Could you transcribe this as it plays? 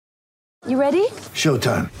You ready?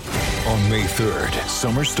 Showtime. On May 3rd,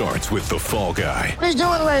 summer starts with The Fall Guy. Let's do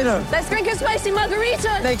it later. Let's drink a spicy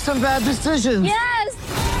margarita. Make some bad decisions.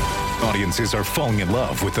 Yes! Audiences are falling in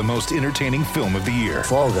love with the most entertaining film of the year.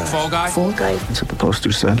 Fall Guy. Fall Guy? Fall guy. That's what the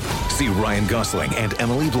poster said. See Ryan Gosling and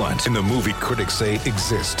Emily Blunt in the movie critics say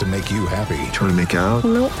exists to make you happy. Trying to make it out?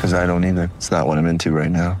 Nope. Because I don't either. It's not what I'm into right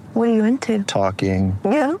now. What are you into? Talking.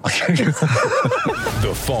 Yeah.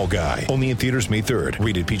 The Fall Guy. Only in theaters May 3rd.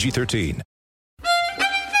 Rated PG-13.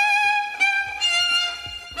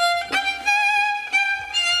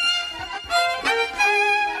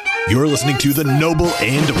 You're listening to the Noble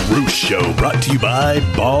and Roosh Show, brought to you by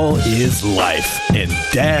Ball is Life and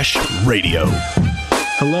Dash Radio.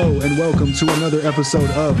 Hello and welcome to another episode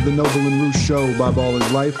of the Noble and Roosh Show by Ball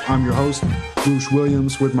is Life. I'm your host, Roosh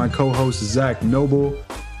Williams, with my co-host, Zach Noble.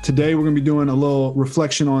 Today we're going to be doing a little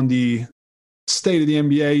reflection on the state of the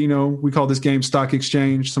NBA. You know, we call this game stock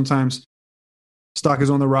exchange. Sometimes stock is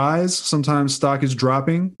on the rise. Sometimes stock is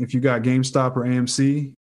dropping. If you got GameStop or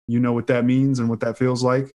AMC, you know what that means and what that feels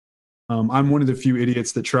like. I'm one of the few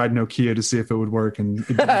idiots that tried Nokia to see if it would work, and it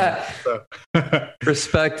didn't. So.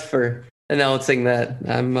 Respect for announcing that.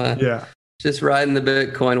 I'm just riding the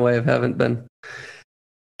Bitcoin wave. Haven't been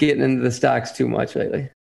getting into the stocks too much lately.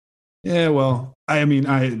 Yeah, well, I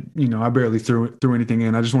barely threw anything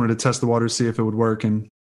in. I just wanted to test the water, see if it would work, and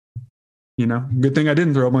good thing I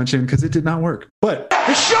didn't throw a bunch in because it did not work. But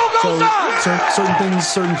The show goes on! Certain things,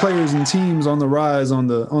 certain players and teams on the rise, on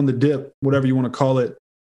the dip, whatever you want to call it.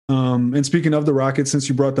 And speaking of the Rockets, since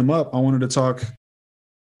you brought them up, I wanted to talk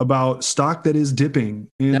about stock that is dipping.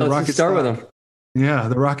 And the Rockets start with them. Yeah,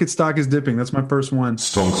 the Rocket stock is dipping. That's my first one.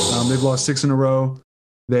 They've lost 6 in a row.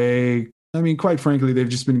 Quite frankly, they've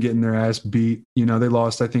just been getting their ass beat. They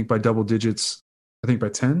lost, I think, by double digits. I think by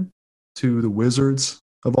 10 to the Wizards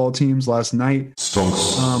of all teams last night.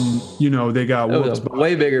 They got whooped.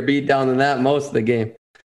 Way bigger beat down than that most of the game.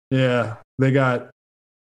 Yeah, they got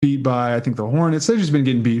beat by, I think, the Hornets. They've just been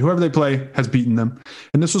getting beat. Whoever they play has beaten them.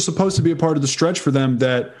 And this was supposed to be a part of the stretch for them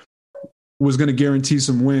that was going to guarantee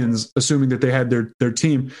some wins, assuming that they had their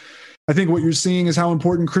team. I think what you're seeing is how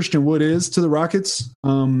important Christian Wood is to the Rockets,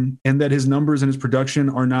 and that his numbers and his production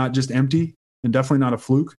are not just empty and definitely not a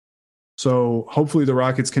fluke. So hopefully the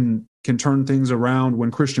Rockets can turn things around when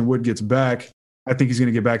Christian Wood gets back. I think he's going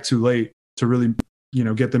to get back too late to really,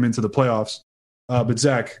 get them into the playoffs. But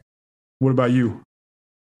Zach, what about you?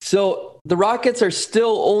 So the Rockets are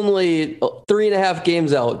still only 3.5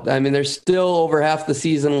 games out. I mean, there's still over half the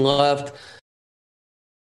season left.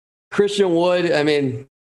 Christian Wood,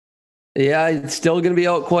 it's still going to be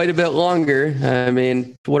out quite a bit longer.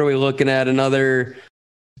 What are we looking at? Another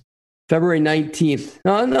February 19th.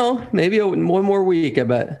 No, maybe one more week, I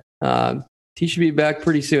bet. He should be back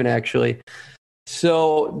pretty soon, actually.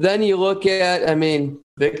 So then you look at,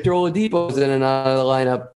 Victor Oladipo's in and out of the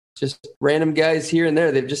lineup. Just random guys here and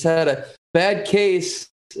there. They've just had a bad case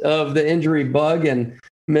of the injury bug and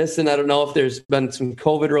missing. I don't know if there's been some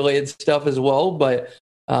COVID-related stuff as well, but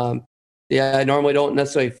I normally don't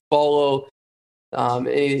necessarily follow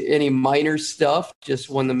any minor stuff, just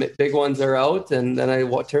when the big ones are out, and then I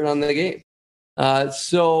turn on the game.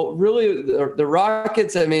 So really, the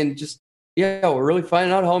Rockets, we're really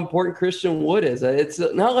finding out how important Christian Wood is. It's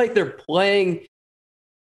not like they're playing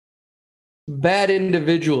bad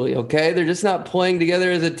individually, okay? They're just not playing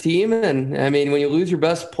together as a team. And when you lose your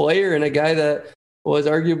best player and a guy that was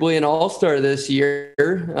arguably an all-star this year,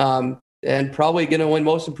 and probably going to win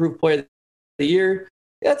most improved player of the year,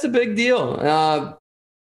 that's a big deal.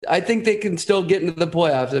 I think they can still get into the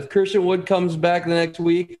playoffs. If Christian Wood comes back the next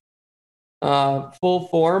week, full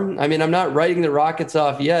form, I'm not writing the Rockets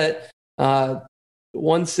off yet. 1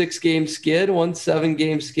 6-game skid, 1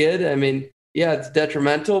 7-game skid. It's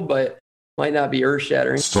detrimental, but might not be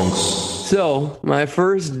earth-shattering. So my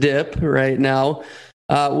first dip right now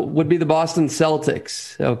would be the Boston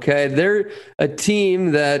Celtics. Okay, they're a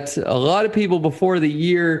team that a lot of people before the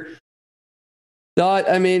year thought,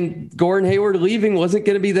 Gordon Hayward leaving wasn't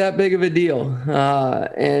going to be that big of a deal.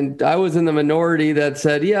 And I was in the minority that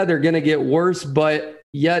said, they're going to get worse, but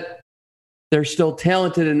yet they're still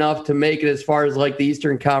talented enough to make it as far as like the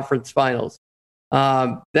Eastern Conference Finals.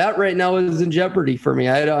 That right now is in jeopardy for me.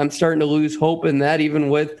 I'm starting to lose hope in that, even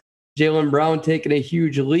with Jaylen Brown taking a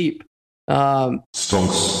huge leap. I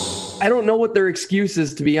don't know what their excuse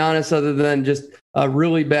is, to be honest, other than just a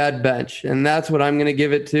really bad bench. And that's what I'm going to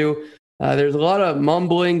give it to. There's a lot of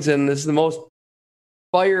mumblings, and this is the most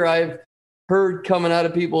fire I've heard coming out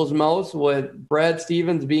of people's mouths with Brad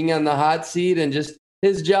Stevens being on the hot seat and just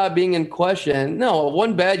his job being in question. No,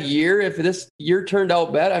 one bad year. If this year turned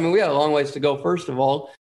out bad, we got a long ways to go, first of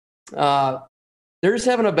all. they're just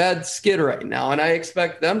having a bad skid right now, and I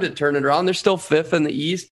expect them to turn it around. They're still 5th in the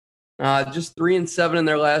East, just 3-7 in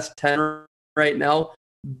their last 10 right now.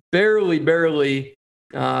 Barely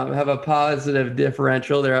have a positive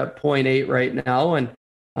differential. They're at 0.8 right now, and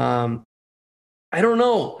I don't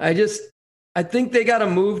know. I think they got a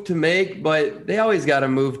move to make, but they always got a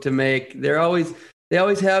move to make. They always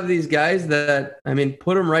have these guys that, I mean,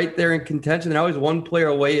 put them right there in contention. They're always one player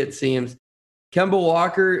away, it seems. Kemba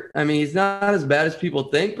Walker, I mean, he's not as bad as people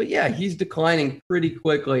think, but yeah, he's declining pretty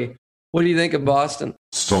quickly. What do you think of Boston?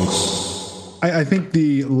 Stonks. I think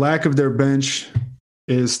the lack of their bench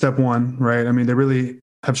is step one, right? I mean, they really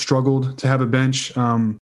have struggled to have a bench.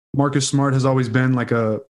 Marcus Smart has always been like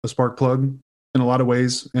a spark plug in a lot of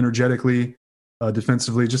ways, energetically,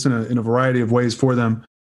 defensively, just in a variety of ways for them.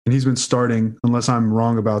 And he's been starting, unless I'm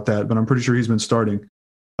wrong about that, but I'm pretty sure he's been starting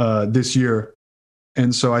this year.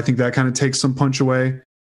 And so I think that kind of takes some punch away.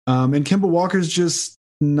 And Kemba Walker's just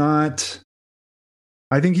not,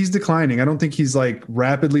 I think he's declining. I don't think he's like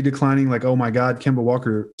rapidly declining, like, oh my God, Kemba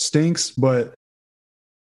Walker stinks, but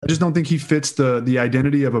I just don't think he fits the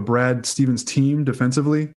identity of a Brad Stevens team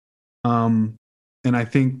defensively. And I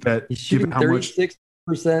think that he's shooting given how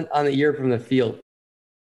 36% on the year from the field.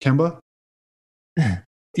 Kemba?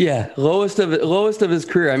 Yeah, lowest of his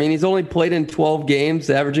career. I mean, he's only played in 12 games,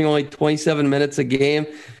 averaging only 27 minutes a game.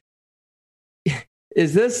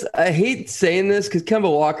 Is this, I hate saying this because Kemba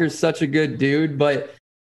Walker's such a good dude, but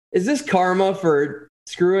is this karma for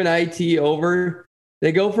screwing IT over?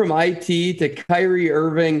 They go from IT to Kyrie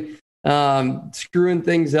Irving screwing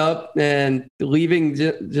things up and leaving,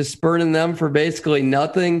 just spurning them for basically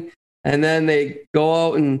nothing. And then they go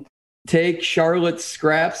out and take Charlotte's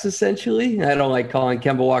scraps, essentially. I don't like calling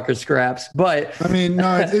Kemba Walker scraps, but I mean,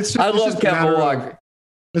 no, it's just, I love Kemba Walker.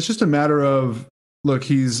 It's just a matter of, look,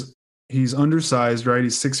 he's undersized, right?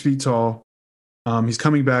 He's 6 feet tall. He's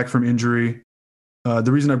coming back from injury.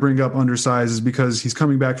 The reason I bring up undersized is because he's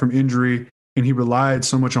coming back from injury and he relied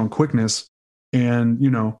so much on quickness. And, you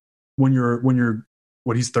know, when you're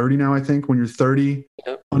what, he's 30 now, I think. When you're 30,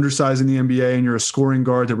 yep, undersized in the NBA, and you're a scoring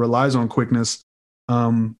guard that relies on quickness,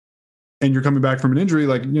 and you're coming back from an injury,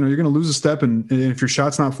 like, you know, you're going to lose a step. And if your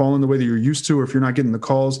shot's not falling the way that you're used to, or if you're not getting the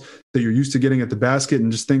calls that you're used to getting at the basket,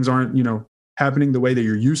 and just things aren't, you know, happening the way that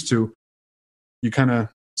you're used to, you kind of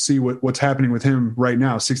see what's happening with him right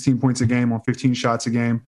now. 16 points a game on 15 shots a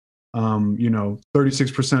game. You know,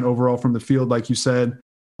 36% overall from the field, like you said,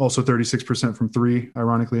 also 36% from three,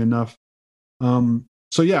 ironically enough.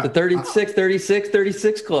 So yeah, the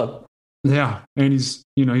 36 club. Yeah. And he's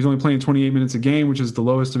only playing 28 minutes a game, which is the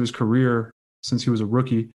lowest of his career since he was a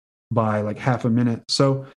rookie by like half a minute.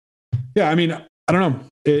 So yeah, I mean, I don't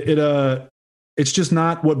know. It's just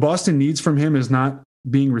not what Boston needs from him is not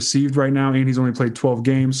being received right now. And he's only played 12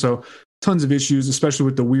 games. So tons of issues, especially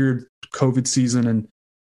with the weird COVID season and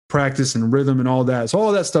practice and rhythm and all that. So all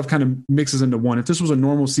of that stuff kind of mixes into one. If this was a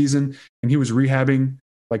normal season and he was rehabbing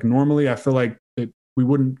like normally, I feel like we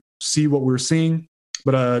wouldn't see what we're seeing.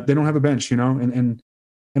 But they don't have a bench, you know, and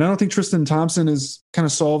I don't think Tristan Thompson has kind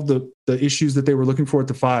of solved the issues that they were looking for at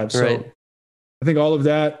the five. So right. I think all of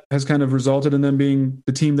that has kind of resulted in them being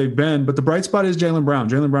the team they've been. But the bright spot is Jaylen Brown.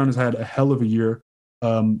 Jaylen Brown has had a hell of a year,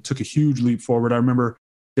 took a huge leap forward. I remember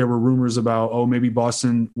there were rumors about, oh, maybe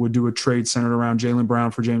Boston would do a trade centered around Jaylen Brown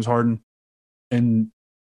for James Harden. And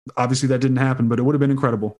obviously that didn't happen, but it would have been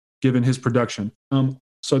incredible given his production.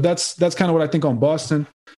 So that's kind of what I think on Boston.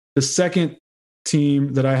 The second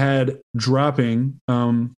team that I had dropping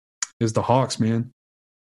is the Hawks, man.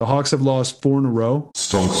 The Hawks have lost 4 in a row.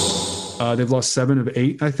 Stonks. They've lost 7 of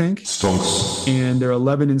 8, I think. Stonks. And they're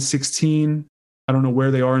 11-16. I don't know where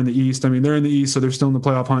they are in the East. I mean, they're in the East, so they're still in the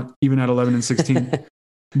playoff hunt, even at 11-16.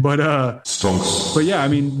 But Stonks. But yeah, I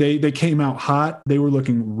mean, they came out hot. They were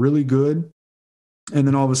looking really good. And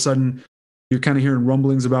then all of a sudden, you're kind of hearing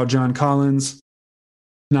rumblings about John Collins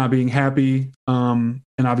not being happy.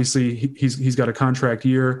 And obviously he's got a contract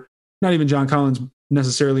year. Not even John Collins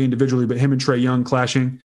necessarily individually, but him and Trae Young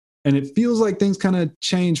clashing. And it feels like things kind of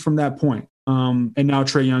changed from that point. And now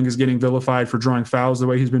Trae Young is getting vilified for drawing fouls the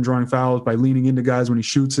way he's been drawing fouls by leaning into guys when he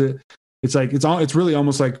shoots it. It's like, it's really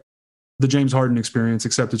almost like the James Harden experience,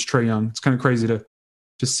 except it's Trae Young. It's kind of crazy to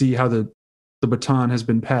see how the baton has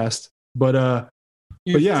been passed. But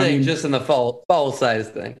yeah, saying, I mean, just in the foul size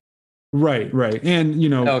thing. Right. And, you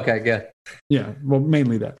know, okay, good. Yeah. Well,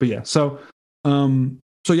 mainly that, but yeah. So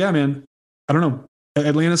yeah, man, I don't know.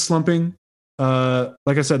 Atlanta's slumping. Like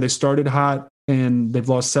I said, they started hot and they've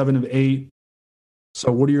lost 7 of 8.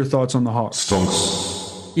 So what are your thoughts on the Hawks?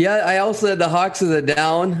 Stonks. Yeah, I also had the Hawks as a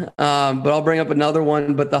down, but I'll bring up another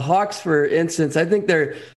one. But the Hawks, for instance, I think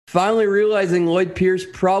they're finally realizing Lloyd Pierce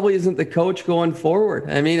probably isn't the coach going forward.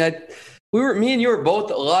 I mean, me and you were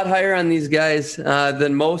both a lot higher on these guys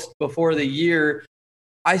than most before the year.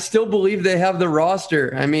 I still believe they have the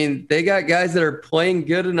roster. I mean, they got guys that are playing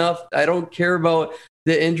good enough. I don't care about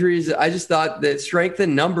the injuries. I just thought that strength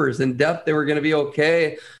and numbers and depth, they were going to be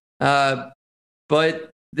okay. But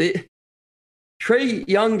Trae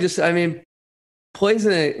Young plays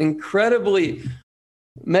an incredibly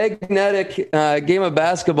magnetic game of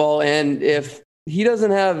basketball. And if he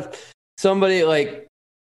doesn't have somebody like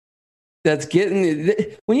that's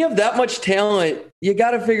when you have that much talent, you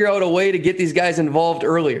got to figure out a way to get these guys involved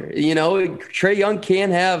earlier. You know, Trae Young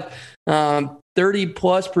can have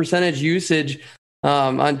 30+% usage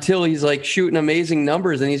until he's like shooting amazing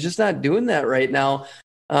numbers, and he's just not doing that right now.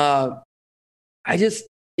 I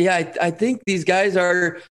think these guys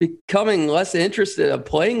are becoming less interested in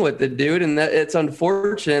playing with the dude, and that it's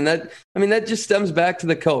unfortunate. And that just stems back to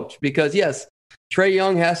the coach, because yes, Trae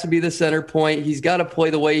Young has to be the center point. He's got to play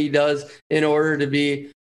the way he does in order to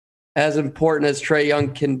be as important as Trae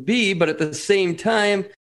Young can be. But at the same time,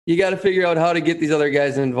 you got to figure out how to get these other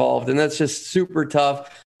guys involved. And that's just super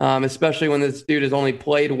tough, especially when this dude has only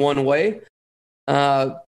played one way.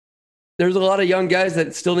 There's a lot of young guys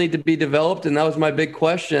that still need to be developed. And that was my big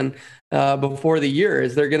question before the year.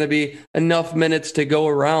 Is there going to be enough minutes to go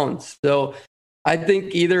around? So I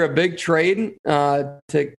think either a big trade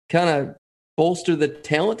to kind of bolster the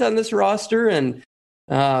talent on this roster. And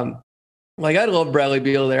I love Bradley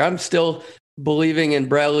Beal there. I'm still believing in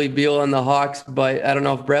Bradley Beal on the Hawks, but I don't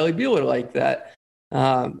know if Bradley Beal would like that.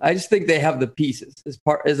 I just think they have the pieces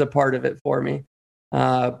as a part of it for me.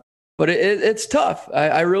 But it's tough.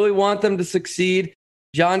 I really want them to succeed.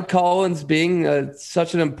 John Collins being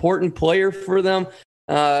such an important player for them.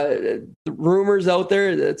 The rumors out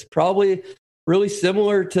there, it's probably really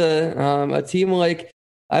similar to a team like,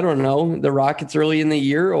 I don't know, the Rockets early in the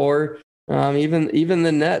year, or even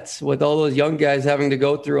the Nets, with all those young guys having to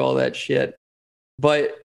go through all that shit.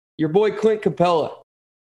 But your boy Clint Capella,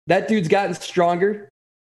 that dude's gotten stronger.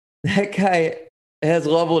 That guy has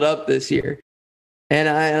leveled up this year. And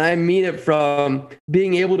I mean it from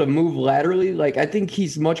being able to move laterally. Like, I think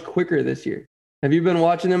he's much quicker this year. Have you been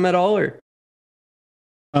watching him at all? Or?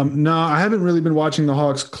 No, I haven't really been watching the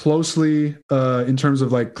Hawks closely in terms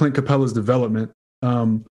of like Clint Capella's development.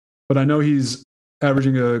 But I know he's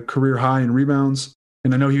averaging a career high in rebounds.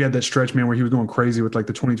 And I know he had that stretch, man, where he was going crazy with like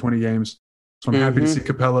the 2020 games. So I'm happy to see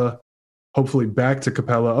Capella, hopefully back to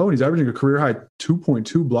Capella. Oh, and he's averaging a career high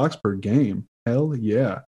 2.2 blocks per game. Hell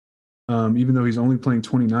yeah. Even though he's only playing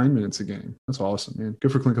 29 minutes a game. That's awesome, man.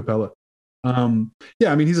 Good for Clint Capella.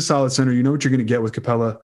 He's a solid center. You know what you're going to get with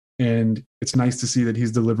Capella. And it's nice to see that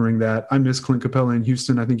he's delivering that. I miss Clint Capella in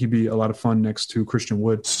Houston. I think he'd be a lot of fun next to Christian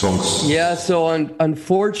Wood. Stonks. Yeah, so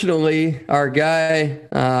unfortunately, our guy,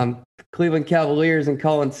 Cleveland Cavaliers and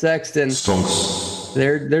Colin Sexton, Stonks.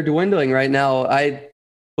 They're dwindling right now. I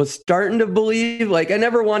was starting to believe, I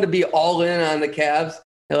never wanted to be all in on the Cavs,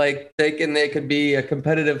 thinking they could be a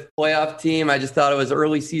competitive playoff team. I just thought it was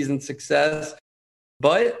early season success.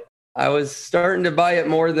 But I was starting to buy it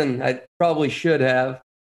more than I probably should have.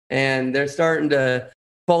 And they're starting to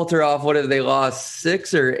falter off. What have they lost?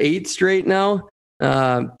 6 or 8 straight now?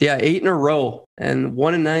 8 in a row, and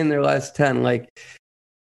 1-9 their last 10.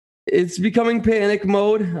 It's becoming panic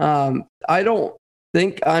mode. I don't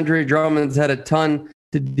think Andre Drummond's had a ton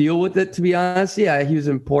to deal with it, to be honest. Yeah, he was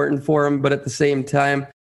important for him, but at the same time,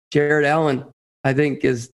 Jared Allen, I think,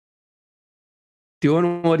 is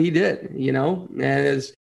doing what he did, and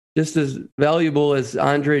is just as valuable as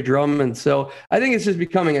Andre Drummond. So I think it's just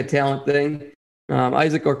becoming a talent thing.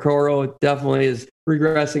 Isaac Okoro definitely is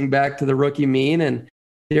regressing back to the rookie mean, and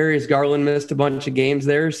Darius Garland missed a bunch of games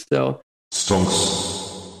there. So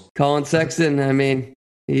Stonks. Colin Sexton,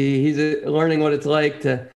 he's learning what it's like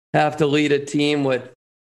to have to lead a team with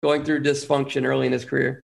going through dysfunction early in his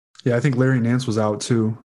career. Yeah, I think Larry Nance was out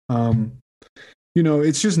too.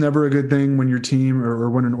 It's just never a good thing when your team or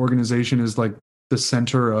when an organization is like the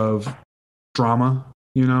center of drama,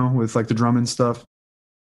 with like the Drummond stuff,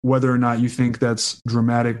 whether or not you think that's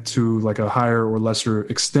dramatic to like a higher or lesser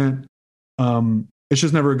extent. It's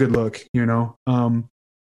just never a good look, We'll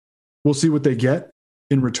see what they get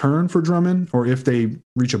in return for Drummond, or if they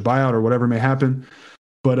reach a buyout or whatever may happen.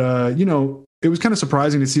 But, it was kind of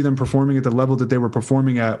surprising to see them performing at the level that they were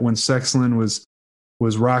performing at when Sexton was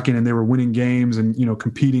rocking and they were winning games and,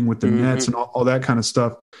 competing with the Nets and all that kind of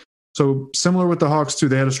stuff. So similar with the Hawks too,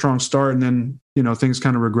 they had a strong start and then, things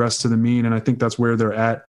kind of regressed to the mean. And I think that's where they're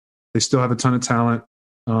at. They still have a ton of talent.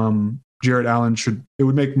 Jarrett Allen it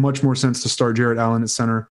would make much more sense to start Jarrett Allen at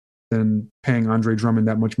center than paying Andre Drummond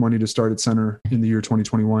that much money to start at center in the year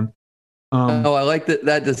 2021. I like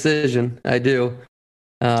that decision. I do.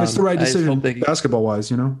 It's the right decision basketball wise,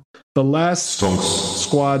 The last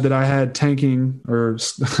squad that I had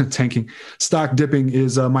stock dipping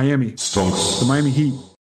is Miami. The Miami Heat.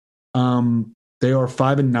 They are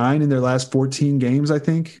 5-9 in their last 14 games, I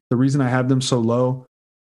think. The reason I have them so low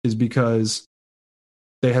is because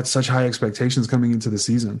they had such high expectations coming into the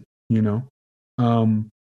season,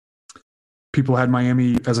 People had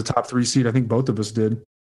Miami as a top 3 seed. I think both of us did.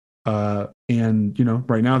 And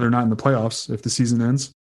right now they're not in the playoffs if the season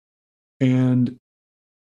ends. And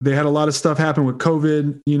they had a lot of stuff happen with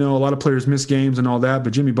COVID. A lot of players missed games and all that,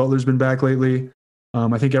 but Jimmy Butler's been back lately.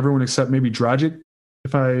 I think everyone except maybe Dragic,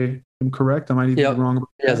 if I am correct. I might even be wrong about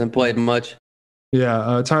that. He hasn't played much.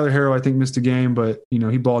 Yeah. Tyler Herro, I think, missed a game, but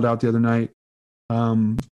he balled out the other night.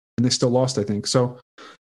 And they still lost, I think. So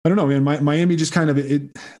I don't know, man. Miami just kind of the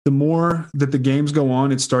more that the games go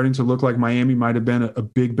on, it's starting to look like Miami might have been a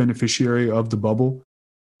big beneficiary of the bubble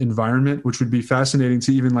environment, which would be fascinating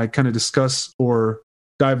to even kind of discuss or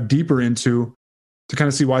dive deeper into to kind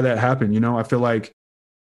of see why that happened. I feel like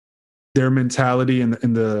their mentality and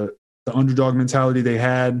the underdog mentality they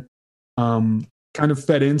had kind of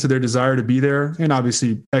fed into their desire to be there, and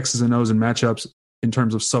obviously X's and O's and matchups in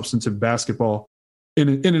terms of substantive basketball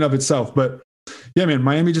in and of itself. But yeah, man,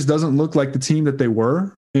 Miami just doesn't look like the team that they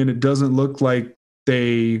were, and it doesn't look like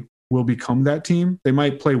they will become that team. They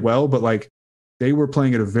might play well, but they were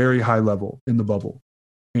playing at a very high level in the bubble.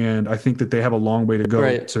 And I think that they have a long way to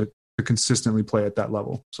go to consistently play at that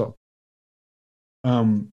level. So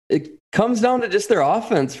it comes down to just their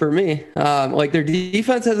offense for me. Their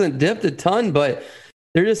defense hasn't dipped a ton, but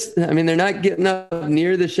they're not getting up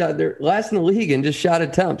near the shot. They're last in the league in just shot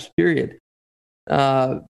attempts, period.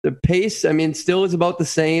 The pace, still is about the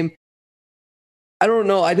same. I don't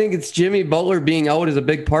know. I think it's Jimmy Butler being out is a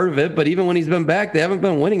big part of it, but even when he's been back, they haven't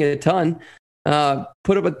been winning a ton.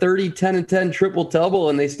 Put up a 30, 10, and 10 triple-double,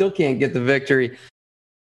 and they still can't get the victory.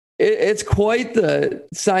 It's quite the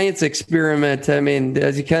science experiment.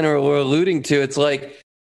 As you kind of were alluding to, it's like,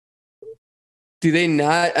 do they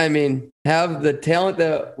not, have the talent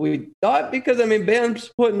that we thought? Because,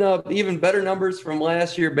 Bam's putting up even better numbers from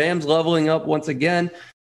last year. Bam's leveling up once again.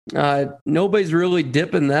 Nobody's really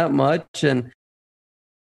dipping that much. And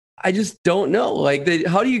I just don't know.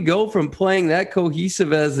 How do you go from playing that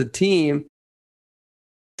cohesive as a team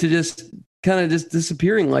to just kind of just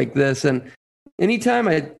disappearing like this? And anytime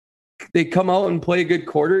they come out and play a good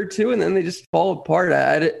quarter or two, and then they just fall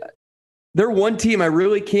apart. They're one team I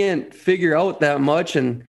really can't figure out that much,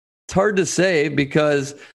 and it's hard to say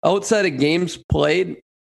because outside of games played,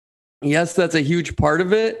 yes, that's a huge part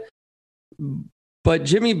of it. But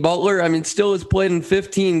Jimmy Butler, still has played in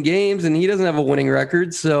 15 games, and he doesn't have a winning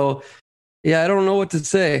record. So, yeah, I don't know what to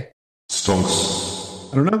say.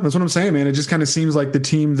 Stonks. I don't know. That's what I'm saying, man. It just kind of seems like the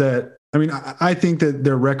team that I think that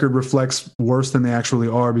their record reflects worse than they actually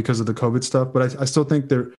are because of the COVID stuff. But I still think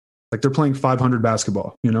they're playing 500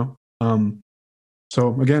 basketball,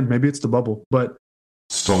 So again, maybe it's the bubble, but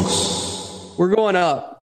Stonks. We're going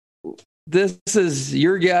up. This is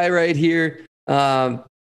your guy right here.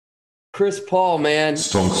 Chris Paul, man.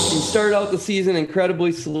 Stonks. He started out the season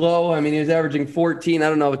incredibly slow. He was averaging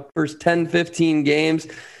 14, first 10, 15 games.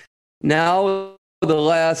 Now the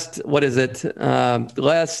last, the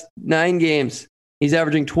last 9 games, he's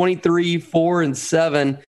averaging 23, 4, and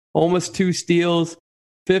 7, almost 2 steals,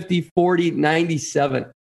 50, 40,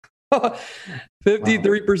 97.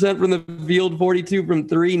 53% from the field, 42 from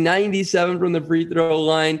 3, 97 from the free throw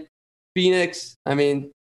line. Phoenix,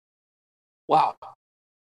 wow.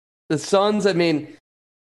 The Suns, I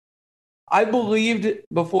believed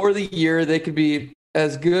before the year they could be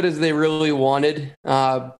as good as they really wanted.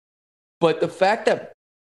 But the fact that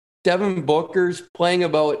Devin Booker's playing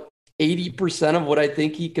about 80% of what I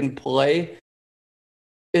think he can play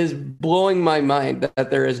is blowing my mind that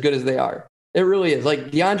they're as good as they are. It really is.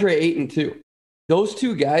 DeAndre Ayton, too. Those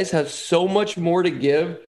two guys have so much more to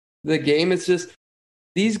give the game. It's just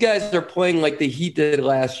these guys are playing like the Heat did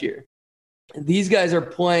last year. These guys are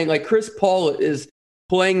playing like Chris Paul is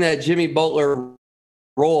playing that Jimmy Butler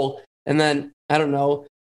role. And then, I don't know,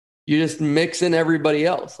 you just mix in everybody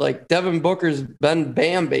else. Devin Booker's been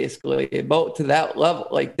Bam, basically, about to that level.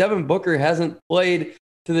 Devin Booker hasn't played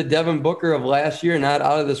to the Devin Booker of last year, not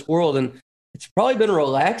out of this world. And it's probably been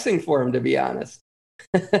relaxing for him, to be honest.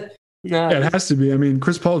 Yeah, it has to be.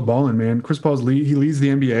 Chris Paul's balling, man. Chris Paul's he leads the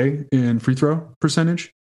NBA in free throw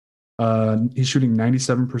percentage. He's shooting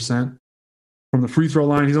 97% from the free throw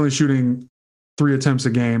line. He's only shooting 3 attempts a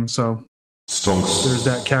game. So Stonks. there's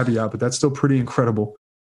that caveat, but that's still pretty incredible.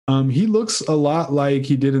 He looks a lot like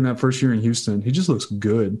he did in that first year in Houston. He just looks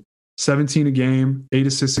good. 17 a game, 8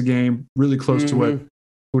 assists a game, really close to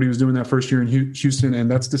what he was doing that first year in Houston. And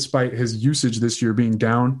that's despite his usage this year being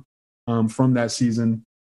down from that season.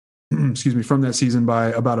 From that season by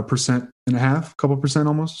about 1.5%, couple percent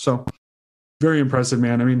almost. So very impressive,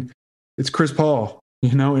 man. I mean, it's Chris Paul.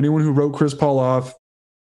 Anyone who wrote Chris Paul off,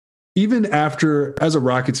 even after, as a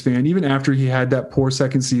Rockets fan, even after he had that poor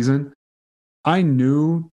second season, I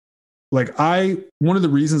knew, one of the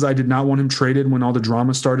reasons I did not want him traded when all the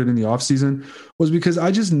drama started in the offseason was because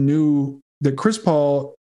I just knew that Chris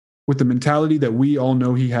Paul, with the mentality that we all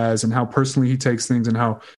know he has and how personally he takes things and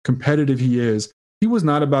how competitive he is, he was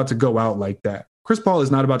not about to go out like that. Chris Paul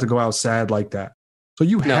is not about to go out sad like that. So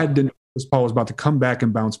you had to know Chris Paul was about to come back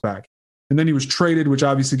and bounce back. And then he was traded, which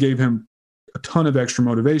obviously gave him a ton of extra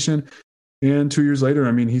motivation. And 2 years later,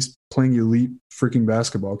 I mean, he's playing elite freaking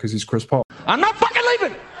basketball because he's Chris Paul. I'm not fucking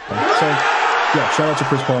leaving. So, yeah, shout out to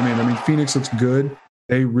Chris Paul, man. I mean, Phoenix looks good.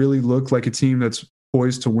 They really look like a team that's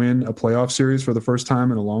poised to win a playoff series for the first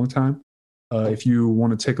time in a long time. If you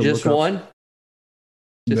want to take a Just look one? up.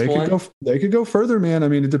 They could go further, man. I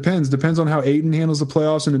mean, it depends on how Ayton handles the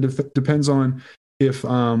playoffs, and it depends on if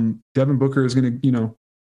Devin Booker is going to,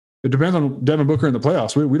 it depends on Devin Booker in the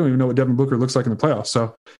playoffs. We don't even know what Devin Booker looks like in the playoffs.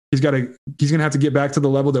 So he's going to have to get back to the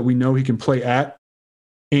level that we know he can play at,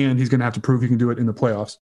 and he's going to have to prove he can do it in the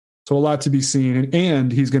playoffs. So a lot to be seen,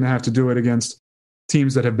 and he's going to have to do it against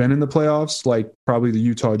teams that have been in the playoffs, like probably the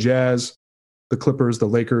Utah Jazz, the Clippers, the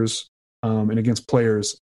Lakers, and against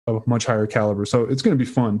players of much higher caliber. So it's going to be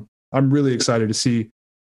fun. I'm really excited to see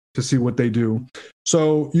what they do.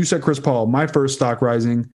 So you said Chris Paul. My first stock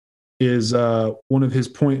rising is one of his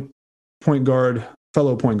fellow point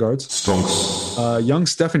guards, Stonks. young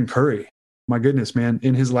Stephen Curry. My goodness, man!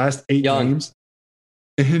 In his last 8 games,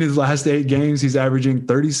 he's averaging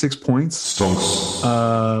 36 points.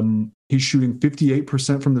 Stonks. He's shooting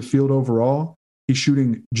 58% from the field overall. He's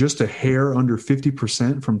shooting just a hair under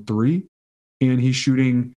 50% from 3. And he's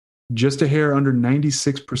shooting just a hair under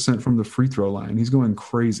 96% from the free throw line. He's going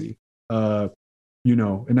crazy, and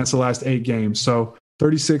that's the last 8 games. So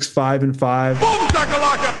 36, 5 and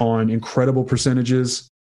 5 on incredible percentages.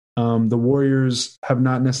 The Warriors have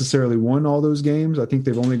not necessarily won all those games. I think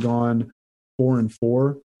they've only gone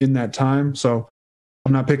 4-4 in that time. So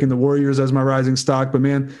I'm not picking the Warriors as my rising stock, but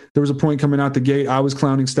man, there was a point coming out the gate. I was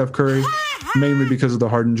clowning Steph Curry mainly because of the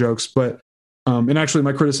Harden jokes, but and actually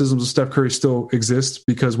my criticisms of Steph Curry still exist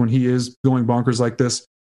because when he is going bonkers like this,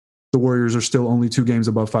 the Warriors are still only 2 games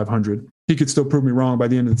above 500. He could still prove me wrong by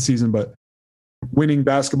the end of the season, but winning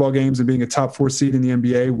basketball games and being a top 4 seed in the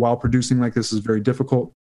NBA while producing like this is very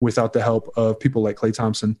difficult without the help of people like Klay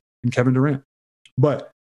Thompson and Kevin Durant. But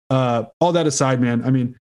all that aside, man, I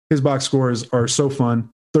mean, his box scores are so fun.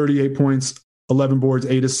 38 points, 11 boards,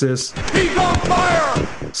 8 assists. He's on fire!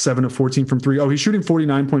 7 of 14 from 3. Oh, he's shooting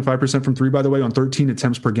 49.5% from 3, by the way, on 13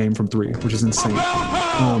 attempts per game from 3, which is insane.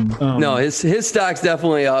 No, his stock's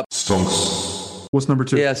definitely up. Stonks. What's number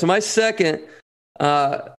 2? Yeah, so my second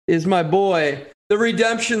is my boy, the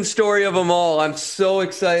redemption story of them all. I'm so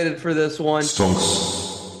excited for this one.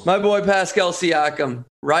 Stonks. My boy, Pascal Siakam,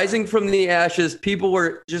 rising from the ashes. People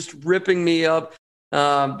were just ripping me up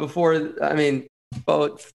before,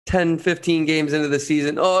 about 10, 15 games into the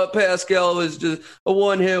season. Oh, Pascal was just a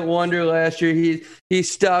one-hit wonder last year. He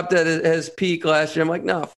stopped at his peak last year. I'm like,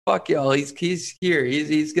 no, fuck y'all. He's here.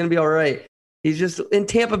 He's going to be all right. He's just in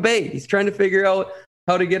Tampa Bay. He's trying to figure out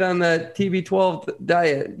how to get on the TB12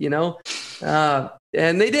 diet,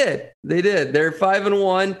 and they did. They're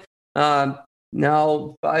 5-1.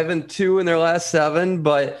 Now 5-2 in their last 7.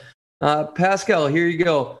 But Pascal, here you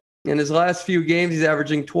go. In his last few games, he's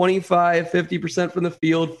averaging 25, 50% from the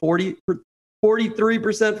field,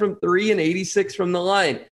 43% from 3, and 86 from the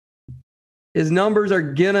line. His numbers are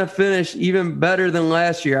going to finish even better than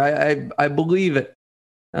last year. I believe it.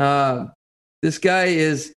 This guy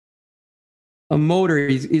is a motor.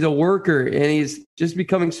 He's a worker, and he's just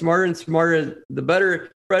becoming smarter and smarter. The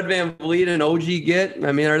better Fred VanVleet and OG get,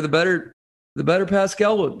 are the better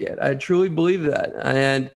Pascal will get. I truly believe that.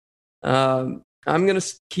 And I'm going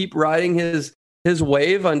to keep riding his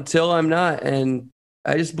wave until I'm not. And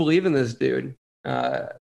I just believe in this dude. Yeah,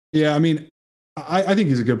 I think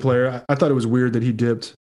he's a good player. I thought it was weird that he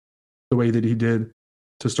dipped the way that he did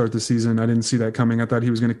to start the season. I didn't see that coming. I thought he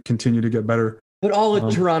was going to continue to get better. But all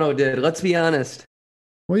of Toronto did. Let's be honest.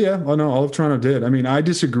 Well, yeah. Oh, no, all of Toronto did. I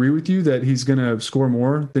disagree with you that he's going to score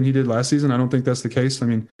more than he did last season. I don't think that's the case.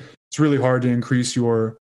 It's really hard to increase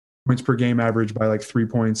your points per game average by like 3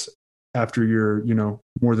 points after you're,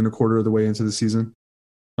 more than a quarter of the way into the season.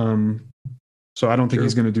 So I don't think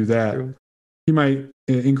he's going to do that. True. He might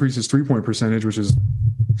increase his 3-point percentage, which is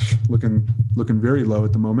looking very low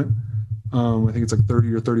at the moment. I think it's like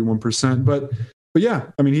 30 or 31%. But yeah,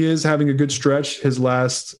 I mean, he is having a good stretch. His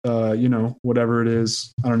last, whatever it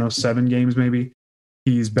is, I don't know, 7 games maybe.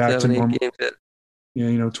 He's back to normal.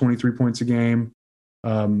 23 points a game,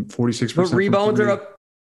 46%. But rebounds are up.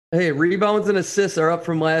 Hey, rebounds and assists are up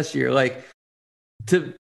from last year. Like,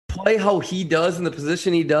 to play how he does in the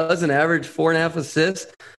position he does and average 4.5 assists,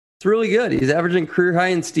 it's really good. He's averaging career high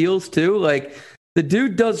in steals too. Like, the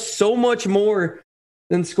dude does so much more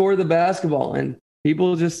than score the basketball, and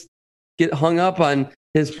people just get hung up on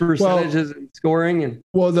his percentages and scoring. And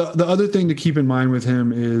the other thing to keep in mind with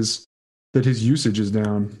him is that his usage is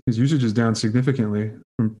down. His usage is down significantly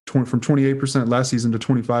from 28% last season to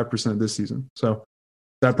 25% this season. So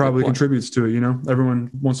that probably contributes to it.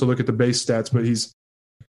 Everyone wants to look at the base stats, but he's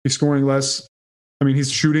scoring less. I mean,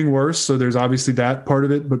 he's shooting worse. So there's obviously that part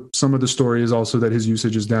of it, but some of the story is also that his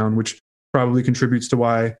usage is down, which probably contributes to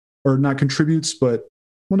why, or not contributes, but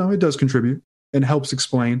it does contribute and helps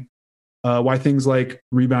explain why things like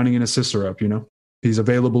rebounding and assists are up. He's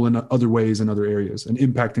available in other ways in other areas and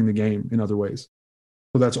impacting the game in other ways.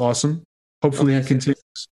 So that's awesome. Hopefully he continues.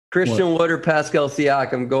 Christian Wood or Pascal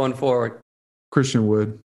Siakam going forward? Christian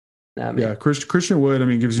Wood. Christian Wood, I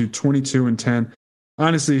mean, gives you 22 and 10.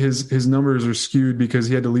 Honestly, his numbers are skewed because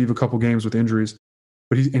he had to leave a couple games with injuries,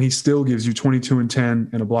 but he still gives you 22 and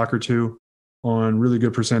 10 and a block or 2 on really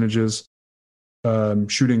good percentages,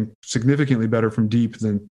 shooting significantly better from deep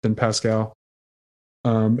than Pascal.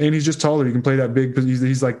 And he's just taller. He can play that big, but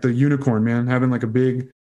he's like the unicorn, man, having like a big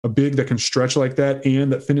that can stretch like that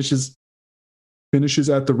and that finishes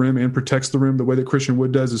at the rim and protects the rim the way that Christian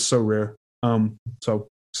Wood does is so rare. So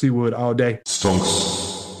see Wood all day. Stonks.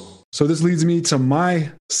 So this leads me to my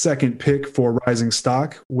second pick for rising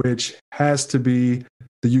stock, which has to be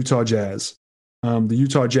the Utah Jazz. The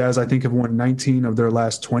Utah Jazz, I think, have won 19 of their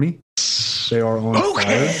last 20. They are on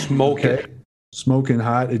fire. Smoking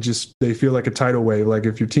hot. They feel like a tidal wave. Like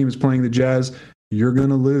if your team is playing the Jazz, you're going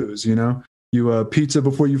to lose, You pizza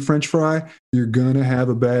before you French fry, you're going to have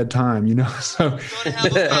a bad time, So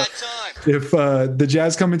if the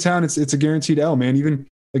Jazz come in town, it's a guaranteed L, man. Even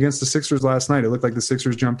against the Sixers last night, it looked like the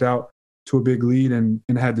Sixers jumped out to a big lead and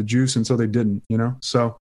had the juice until they didn't,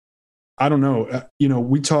 So I don't know.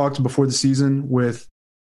 We talked before the season with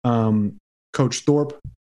Coach Thorpe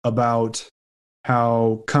about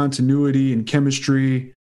how continuity and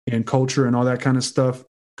chemistry and culture and all that kind of stuff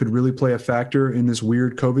could really play a factor in this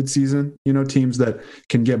weird COVID season. Teams that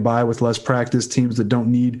can get by with less practice, teams that don't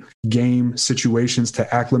need game situations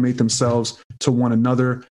to acclimate themselves to one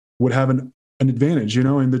another would have an advantage,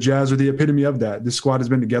 and the Jazz are the epitome of that. This squad has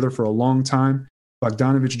been together for a long time.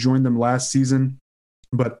 Bogdanovich joined them last season,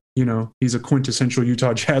 but he's a quintessential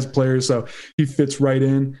Utah Jazz player, so he fits right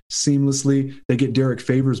in seamlessly. They get Derek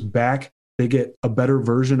Favors back. They get a better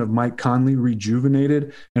version of Mike Conley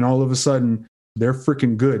rejuvenated, and all of a sudden they're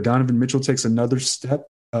freaking good. Donovan Mitchell takes another step,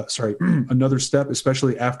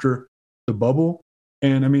 especially after the bubble.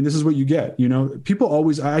 And I mean, this is what you get. People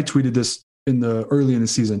always, I tweeted this early in the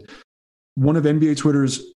season. One of NBA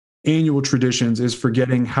Twitter's annual traditions is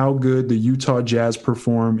forgetting how good the Utah Jazz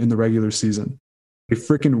perform in the regular season. They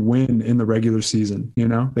freaking win in the regular season.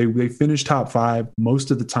 They finish top 5 most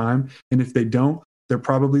of the time. And if they don't, they're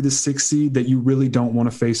probably the 6th seed that you really don't want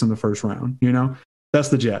to face in the first round. That's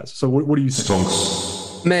the Jazz. So what do you think?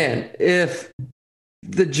 Stonks. Man, if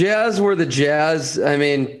the Jazz were the Jazz, I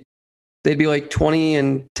mean, they'd be like 20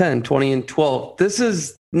 and 10, 20 and 12. This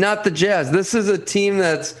is not the Jazz. This is a team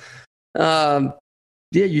that's,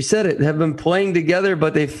 you said it, have been playing together,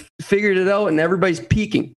 but they've figured it out and everybody's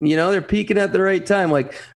peaking. They're peaking at the right time.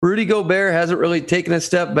 Like Rudy Gobert hasn't really taken a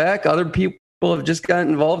step back. Other people have just gotten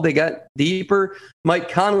involved. They got deeper. Mike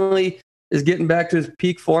Conley is getting back to his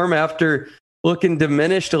peak form after looking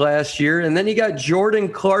diminished last year. And then you got Jordan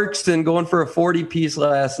Clarkson going for a 40-piece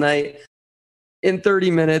last night in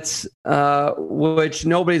 30 minutes, which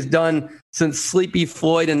nobody's done since Sleepy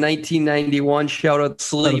Floyd in 1991. Shout out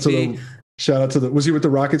Sleepy. Shout out to was he with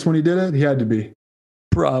the Rockets when he did it? He had to be.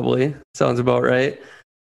 Probably. Sounds about right.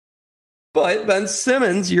 But Ben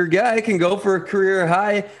Simmons, your guy, can go for a career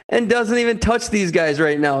high and doesn't even touch these guys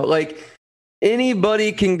right now. Like,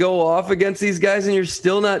 anybody can go off against these guys and you're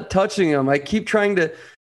still not touching them. I keep trying to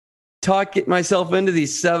talk myself into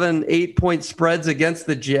these 7-8 point spreads against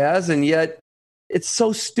the Jazz, and yet it's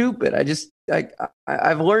so stupid.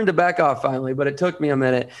 I've learned to back off finally, but it took me a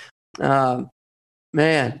minute.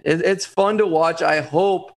 Man, it's fun to watch. I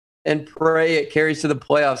hope and pray it carries to the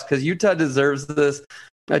playoffs, because Utah deserves this,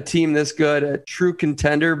 a team this good, a true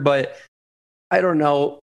contender. But I don't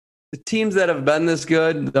know, the teams that have been this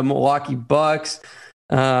good, the Milwaukee Bucks,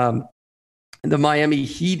 the Miami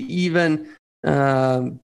Heat, even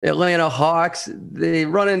Atlanta Hawks, they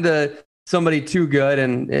run into somebody too good,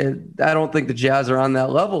 and I don't think the Jazz are on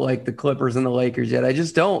that level like the Clippers and the Lakers yet. I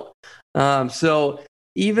just don't. So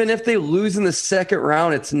even if they lose in the second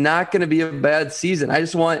round, it's not going to be a bad season. I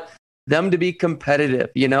just want them to be competitive.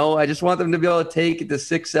 I just want them to be able to take it to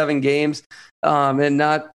 6-7 games and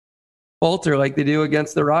not falter like they do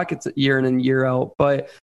against the Rockets year in and year out. But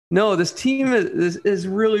no, this team is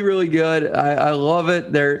really, really good. I love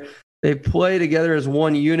it. They play together as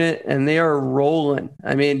one unit, and they are rolling.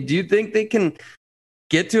 I mean, do you think they can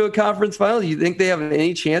get to a conference final? Do you think they have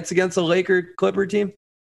any chance against a Clipper team?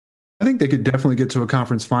 I think they could definitely get to a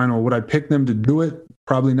conference final. Would I pick them to do it?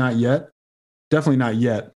 Probably not yet. Definitely not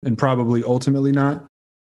yet, and probably ultimately not.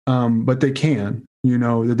 But they can.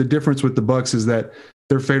 The difference with the Bucks is that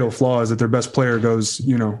their fatal flaw is that their best player goes,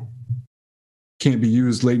 can't be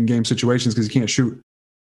used late in game situations because he can't shoot.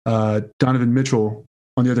 Donovan Mitchell,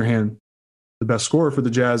 on the other hand, the best scorer for the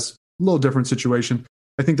Jazz, a little different situation.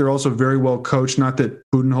 I think they're also very well coached. Not that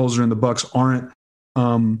Budenholzer and the Bucks aren't,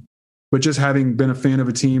 but just having been a fan of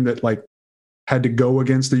a team that had to go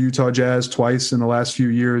against the Utah Jazz twice in the last few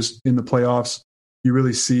years in the playoffs, you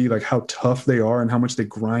really see how tough they are and how much they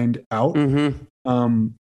grind out. Mm-hmm.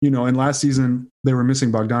 And last season they were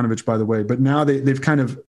missing Bogdanovich, by the way, but now they've kind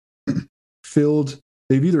of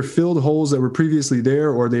they've either filled holes that were previously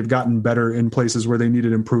there, or they've gotten better in places where they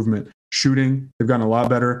needed improvement. Shooting, they've gotten a lot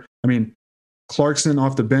better. I mean, Clarkson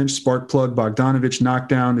off the bench, spark plug, Bogdanovich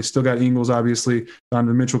knockdown. They still got Ingles, obviously.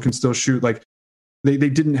 Donovan Mitchell can still shoot. They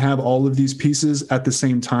didn't have all of these pieces at the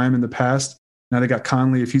same time in the past. Now they got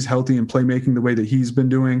Conley, if he's healthy and playmaking the way that he's been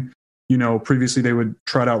doing. Previously they would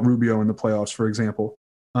trot out Rubio in the playoffs, for example.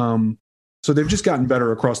 So they've just gotten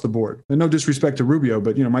better across the board. And no disrespect to Rubio,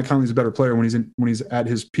 but Mike Conley's a better player when he's at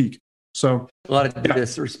his peak. So a lot of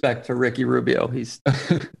disrespect to Ricky Rubio. He's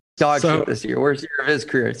dog shit this year. Worst year of his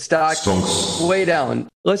career. Stock way down.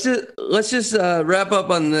 Let's just wrap up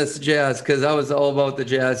on this Jazz, because I was all about the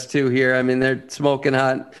Jazz too here. I mean, they're smoking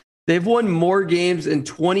hot. They've won more games in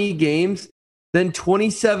 20 games than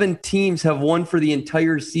 27 teams have won for the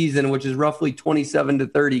entire season, which is roughly 27 to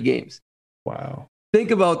 30 games. Wow.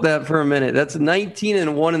 Think about that for a minute. That's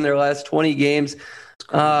 19-1 in their last 20 games.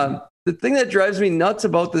 The thing that drives me nuts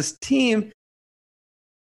about this team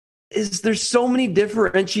is there's so many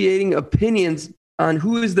differentiating opinions on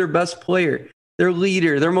who is their best player, their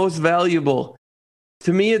leader, their most valuable.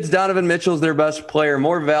 To me, it's Donovan Mitchell's their best player.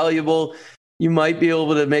 More valuable, you might be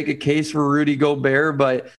able to make a case for Rudy Gobert,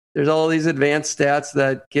 but there's all these advanced stats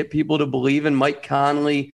that get people to believe in Mike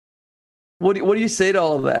Conley. What do you say to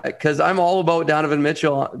all of that? Because I'm all about Donovan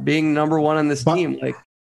Mitchell being number one on this team.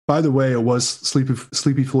 By the way, it was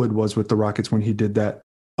Sleepy Floyd was with the Rockets when he did that.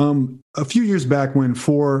 A few years back when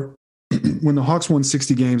the Hawks won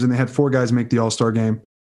 60 games and they had 4 guys make the All-Star game.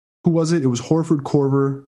 Who was it? It was Horford,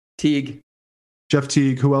 Korver, Teague, Jeff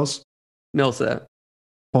Teague. Who else? Millsap.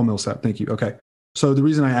 Paul Millsap. Thank you. Okay. So the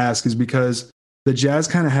reason I ask is because the Jazz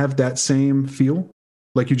kind of have that same feel,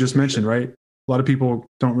 like you just mentioned, right? A lot of people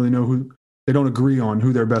don't really know they don't agree on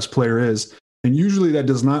who their best player is. And usually that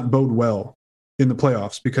does not bode well in the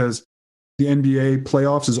playoffs, because the NBA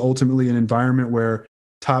playoffs is ultimately an environment where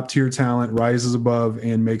top tier talent rises above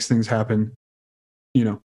and makes things happen,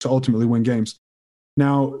 to ultimately win games.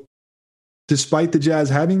 Now, despite the Jazz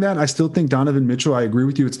having that, I still think Donovan Mitchell, I agree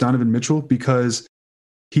with you, it's Donovan Mitchell, because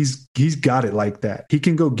he's got it like that. He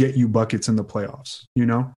can go get you buckets in the playoffs,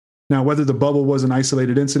 Now, whether the bubble was an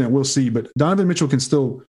isolated incident, we'll see, but Donovan Mitchell can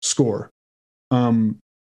still score.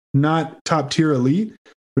 Not top tier elite,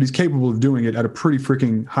 but he's capable of doing it at a pretty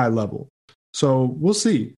freaking high level. So we'll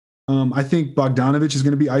see. I think Bogdanovich is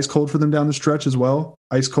going to be ice cold for them down the stretch as well.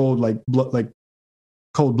 Ice cold, like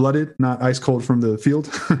cold blooded, not ice cold from the field.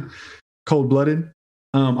 Cold blooded,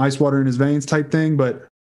 ice water in his veins type thing. But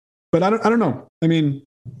I don't know. I mean,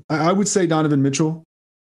 I would say Donovan Mitchell,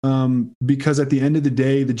 because at the end of the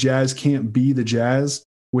day, the Jazz can't be the Jazz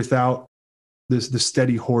without the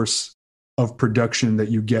steady horse of production that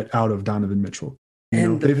you get out of Donovan Mitchell.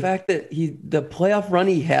 And the fact that the playoff run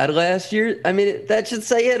he had last year, I mean, that should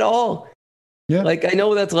say it all. Yeah. I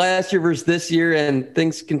know that's last year versus this year, and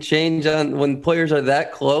things can change on when players are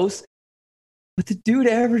that close. But the dude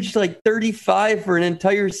averaged 35 for an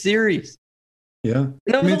entire series. Yeah.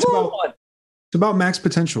 It's about max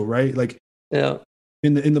potential, right? Yeah.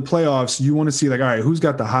 In the playoffs, you want to see all right, who's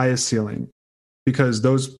got the highest ceiling? because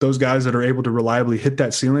those guys that are able to reliably hit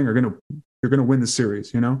that ceiling you're gonna win the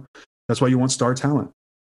series. That's why you want star talent,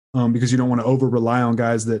 because you don't want to over rely on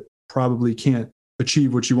guys that probably can't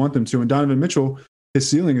achieve what you want them to. And Donovan Mitchell, his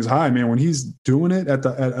ceiling is high, man. When he's doing it at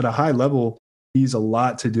a high level, he's a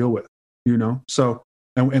lot to deal with. So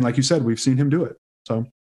and like you said, we've seen him do it.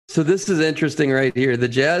 So this is interesting right here. The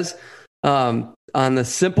Jazz, on the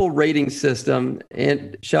simple rating system,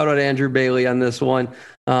 and shout out Andrew Bailey on this one,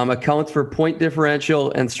 accounts for point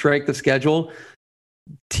differential and strength of schedule.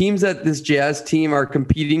 Teams that this Jazz team are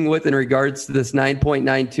competing with in regards to this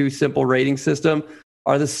 9.92 simple rating system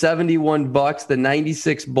are the 71 Bucks, the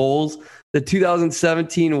 96 Bulls, the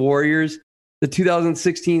 2017 Warriors, the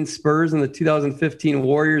 2016 Spurs, and the 2015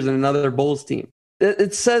 Warriors, and another Bulls team.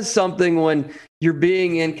 It says something when you're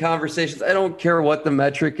being in conversations. I don't care what the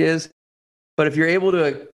metric is, but if you're able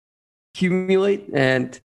to accumulate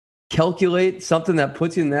and calculate something that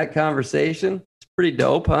puts you in that conversation, it's pretty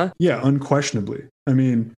dope, huh? Yeah, unquestionably. I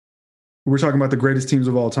mean, we're talking about the greatest teams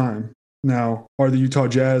of all time. Now, are the Utah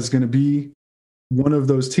Jazz going to be one of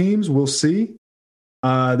those teams? We'll see.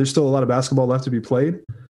 There's still a lot of basketball left to be played,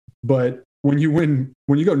 but when you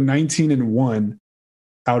go 19-1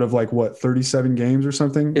 out of 37 games or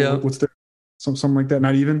something, yeah. What's there? Something like that.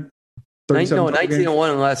 Not even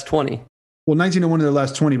 19-1 in the last 20. Well, 19-1 in the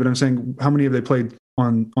last 20, but I'm saying how many have they played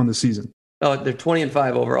on the season? Oh, they're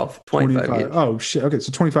 20-5 overall. 25 games. Oh shit. Okay,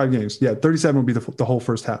 so 25 games. Yeah, 37 would be the whole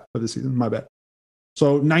first half of the season. My bad.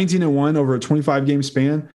 So 19-1 over a 25 game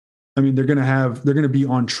span. I mean, they're going to be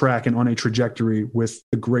on track and on a trajectory with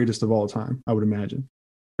the greatest of all time, I would imagine.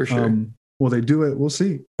 For sure. Will they do it? We'll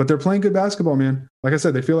see. But they're playing good basketball, man. Like I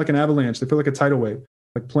said, they feel like an avalanche. They feel like a tidal wave.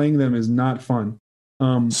 Like, playing them is not fun.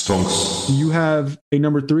 Stonks. Do you have a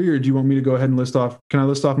number 3, or do you want me to go ahead and list off? Can I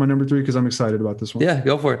list off my number 3? Because I'm excited about this one. Yeah,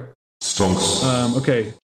 go for it. Stonks.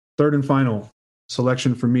 Okay. Third and final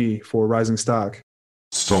selection for me for Rising Stock.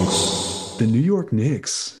 Stonks. The New York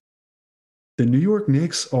Knicks. The New York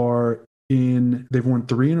Knicks they've won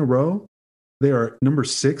 3 in a row. They are number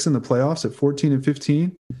 6 in the playoffs at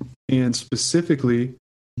 14-15. And specifically,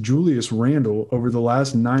 Julius Randle over the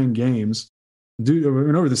last 9 games. Dude,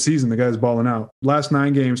 over the season, the guy's balling out. Last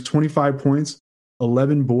 9 games, 25 points,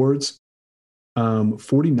 11 boards,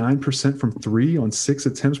 49% from 3 on 6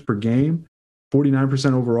 attempts per game,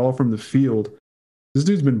 49% overall from the field. This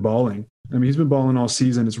dude's been balling. I mean, he's been balling all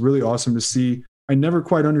season. It's really awesome to see. I never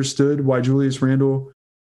quite understood why Julius Randle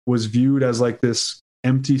was viewed as this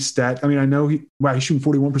empty stat. I mean, I know he's shooting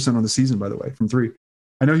 41% on the season, by the way, from 3.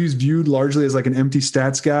 I know he's viewed largely as an empty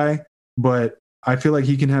stats guy, but I feel like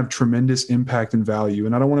he can have tremendous impact and value.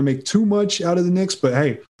 And I don't want to make too much out of the Knicks, but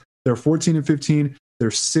hey, they're 14-15. They're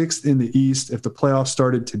 6th in the East. If the playoffs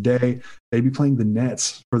started today, they'd be playing the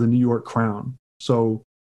Nets for the New York crown. So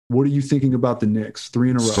what are you thinking about the Knicks?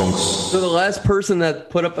 3 in a row. So the last person that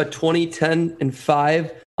put up a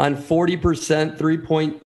 20-10-5 on 40%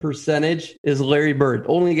 3-point percentage is Larry Bird.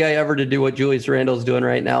 Only guy ever to do what Julius Randle's doing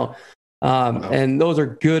right now. Wow. And those are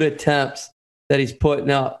good attempts that he's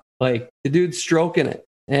putting up. The dude's stroking it,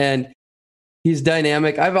 and he's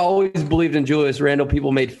dynamic. I've always believed in Julius Randle.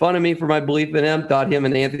 People made fun of me for my belief in him, thought him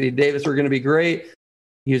and Anthony Davis were going to be great.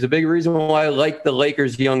 He was a big reason why I like the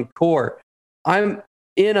Lakers' young core. I'm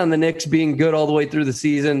in on the Knicks being good all the way through the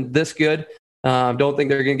season, this good. Don't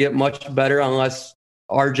think they're going to get much better unless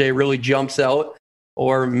RJ really jumps out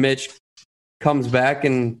or Mitch comes back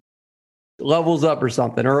and levels up or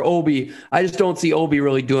something, or Obi. I just don't see Obi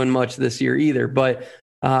really doing much this year either. But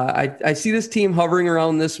I see this team hovering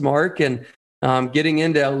around this mark and getting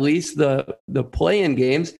into at least the play-in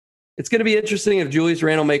games. It's going to be interesting if Julius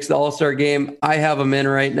Randle makes the All-Star game. I have him in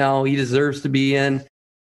right now. He deserves to be in.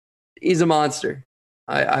 He's a monster.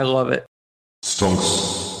 I love it.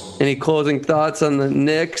 Stonks. Any closing thoughts on the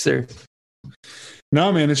Knicks? Or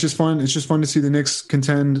no, man, it's just fun. It's just fun to see the Knicks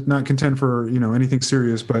not contend for anything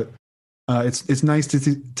serious, but it's nice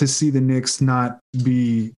to see the Knicks not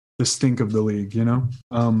be the stink of the league.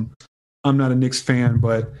 I'm not a Knicks fan,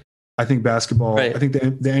 but I think basketball. Right. I think the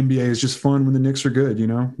NBA is just fun when the Knicks are good.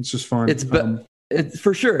 It's just fun. It's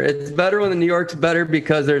for sure. It's better when the New York's better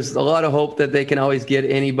because there's a lot of hope that they can always get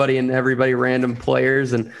anybody and everybody random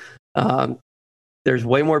players. And there's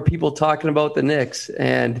way more people talking about the Knicks.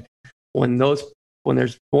 And when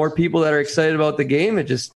there's more people that are excited about the game, it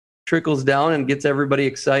just trickles down and gets everybody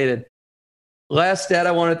excited. Last stat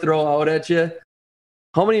I want to throw out at you.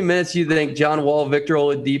 How many minutes do you think John Wall, Victor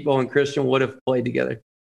Oladipo, and Christian Wood have played together?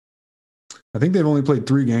 I think they've only played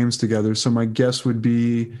 3 games together. So my guess would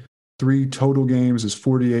be 3 total games is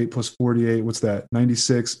 48 plus 48. What's that?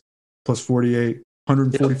 96 plus 48,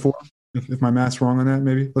 144. Yep. If my math's wrong on that,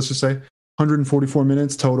 maybe. Let's just say 144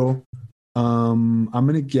 minutes total. I'm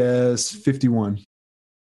going to guess 51.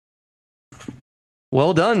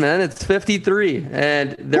 Well done, man. It's 53,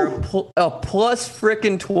 and they're a plus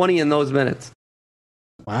frickin' 20 in those minutes.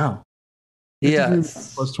 Wow. Yeah.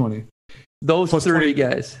 Plus 20. Those plus 30 20,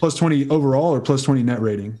 guys. Plus 20 overall or plus 20 net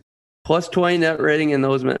rating? Plus 20 net rating in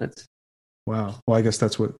those minutes. Wow. Well, I guess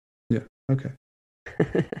that's what, yeah. Okay.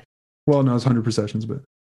 Well, no, it's 100 possessions, but,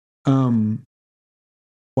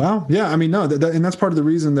 wow. Yeah. I mean, no, and that's part of the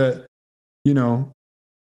reason that, you know,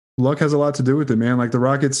 luck has a lot to do with it, man. Like the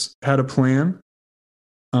Rockets had a plan.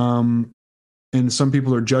 And some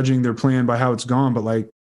people are judging their plan by how it's gone, but like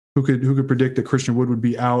who could predict that Christian Wood would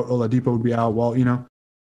be out, Oladipo would be out, while, you know,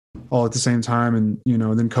 all at the same time, and, you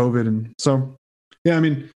know, then COVID. And so, yeah, I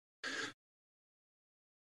mean,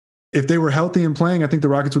 if they were healthy and playing, I think the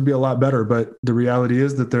Rockets would be a lot better, but the reality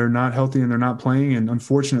is that they're not healthy and they're not playing. And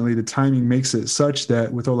unfortunately, the timing makes it such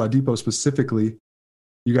that with Oladipo specifically,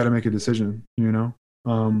 you got to make a decision, you know?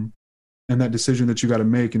 And that decision that you got to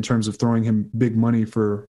make in terms of throwing him big money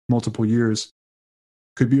for multiple years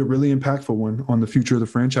could be a really impactful one on the future of the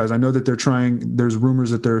franchise. I know that there's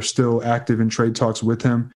rumors that they're still active in trade talks with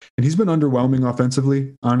him, and he's been underwhelming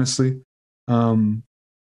offensively, honestly. I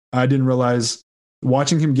didn't realize,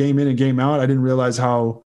 watching him game in and game out, I didn't realize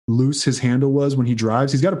how loose his handle was when he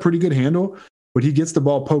drives. He's got a pretty good handle, but he gets the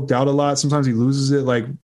ball poked out a lot. Sometimes he loses it, like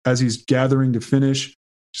as he's gathering to finish.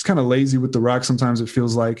 Just kind of lazy with the rock sometimes, it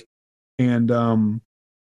feels like. And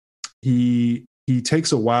he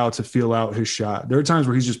takes a while to feel out his shot. There are times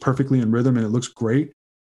where he's just perfectly in rhythm and it looks great,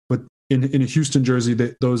 but in a Houston jersey,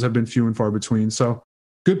 those have been few and far between. So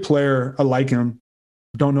good player. I like him.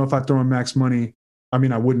 Don't know if I'd throw him max money. I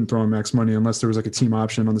mean, I wouldn't throw him max money unless there was like a team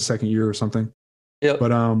option on the second year or something. Yeah.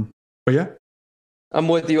 But yeah. I'm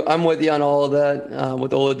with you on all of that.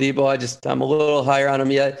 With Oladipo, I'm a little higher on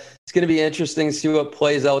him yet. It's going to be interesting to see what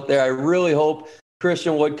plays out there. I really hope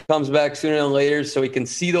Christian Wood comes back sooner than later so we can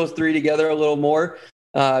see those three together a little more,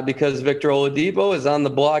 because Victor Oladipo is on the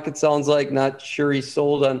block, it sounds like. Not sure he's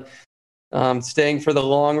sold on staying for the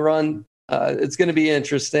long run. It's going to be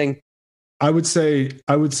interesting. I would say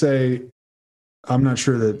I'm not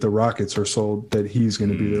sure that the Rockets are sold that he's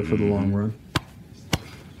going to be there for the long run.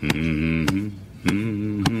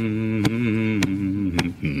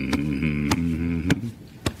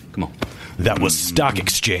 Come on. That was Stock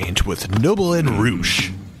Exchange with Noble and Roosh.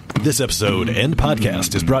 This episode and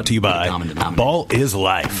podcast is brought to you by Ball is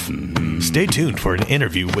Life. Stay tuned for an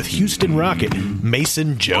interview with Houston Rocket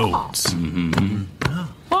Mason Jones.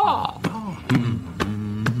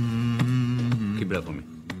 Keep it up for me.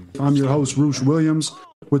 I'm your host, Roosh Williams,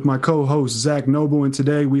 with my co-host, Zach Noble, and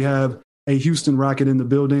today we have a Houston Rocket in the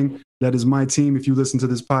building. That is my team. If you listen to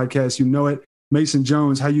this podcast, you know it. Mason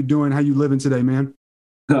Jones, how you doing? How you living today, man?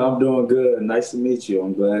 I'm doing good. Nice to meet you.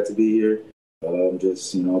 I'm glad to be here. I'm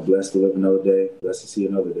just, blessed to live another day. Blessed to see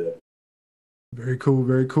another day. Very cool.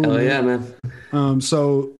 Very cool. Oh, yeah, man.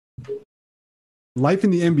 So life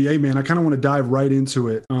in the NBA, man, I kind of want to dive right into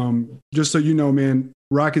it. Just so you know, man,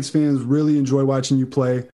 Rockets fans really enjoy watching you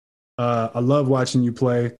play. I love watching you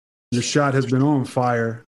play. Your shot has been on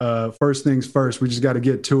fire. First things first, we just got to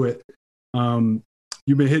get to it.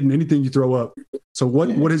 You've been hitting anything you throw up. So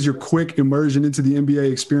what has your quick immersion into the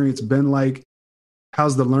NBA experience been like?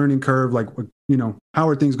 How's the learning curve? Like, how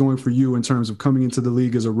are things going for you in terms of coming into the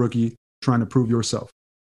league as a rookie, trying to prove yourself?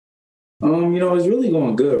 It's really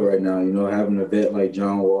going good right now. Having a vet like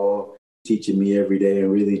John Wall teaching me every day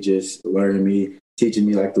and really just teaching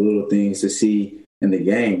me like the little things to see in the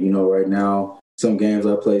game. Right now, some games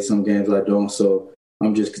I play, some games I don't. So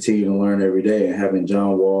I'm just continuing to learn every day, and having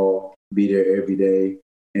John Wall be there every day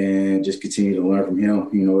and just continue to learn from him,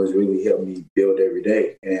 has really helped me build every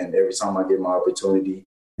day. And every time I get my opportunity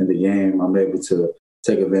in the game, I'm able to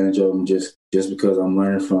take advantage of them just because I'm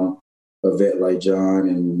learning from a vet like John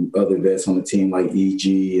and other vets on the team like EG,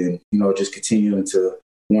 and, just continuing to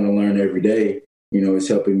want to learn every day, it's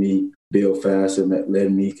helping me build faster,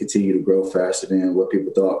 letting me continue to grow faster than what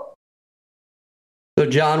people thought. So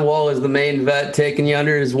John Wall is the main vet taking you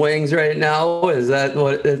under his wings right now. Is that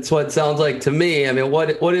what it's what it sounds like to me? I mean,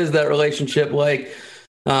 what is that relationship like?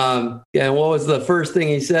 And what was the first thing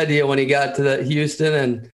he said to you when he got to Houston?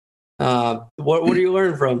 And what are you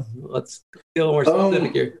learning from? Let's get a little more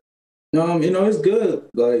specific here. It's good.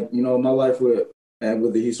 Like, my life with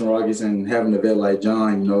the Houston Rockets and having a vet like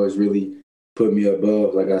John, has really put me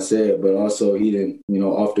above, like I said. But also he didn't,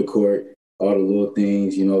 off the court, all the little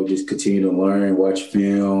things, just continue to learn, watch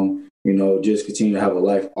film, just continue to have a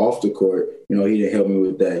life off the court. He didn't help me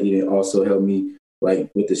with that. He didn't also help me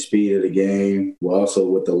like with the speed of the game, but also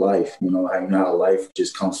with the life. You know how life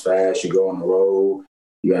just comes fast. You go on the road,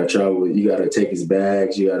 you got to travel, you got to take his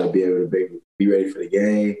bags, you got to be able to be ready for the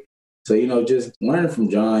game. So, just learning from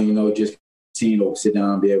John, just continue to sit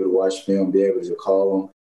down, be able to watch film, be able to call him,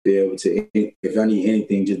 be able to, if I need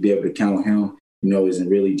anything, just be able to count him, isn't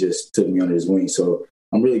really just took me under his wing. So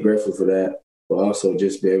I'm really grateful for that, but also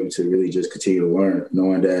just be able to really just continue to learn,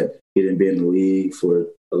 knowing that he didn't be in the league for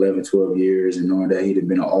 11, 12 years and knowing that he'd have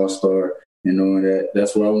been an all-star and knowing that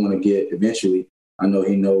that's where I want to get eventually. I know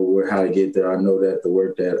he know how to get there. I know that the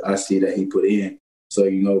work that I see that he put in. So,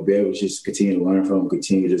 be able to just continue to learn from him,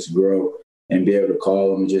 continue to just grow and be able to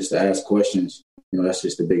call him and just to ask questions. That's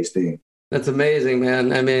just the biggest thing. That's amazing,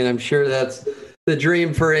 man. I mean, I'm sure that's the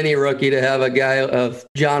dream for any rookie to have a guy of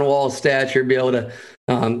John Wall's stature, be able to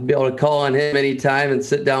call on him anytime and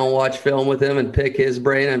sit down and watch film with him and pick his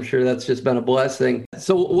brain. I'm sure that's just been a blessing.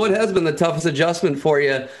 So what has been the toughest adjustment for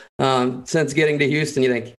you since getting to Houston,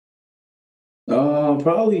 you think?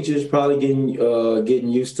 Probably getting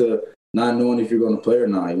used to not knowing if you're going to play or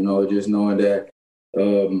not, just knowing that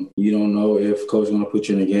you don't know if coach is going to put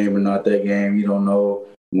you in a game or not that game. You don't know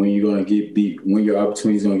when you're going to get beat, when your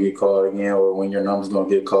opportunity is going to get called again or when your number's going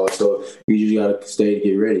to get called. So you just got to stay to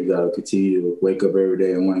get ready. You got to continue to wake up every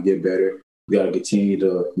day and want to get better. You got to continue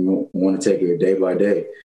to want to take it day by day.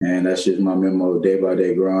 And that's just my memo, day by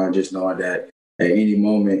day grind, just knowing that at any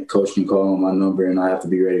moment coach can call on my number and I have to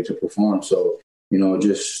be ready to perform. So,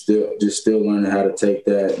 just still learning how to take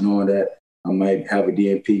that, knowing that I might have a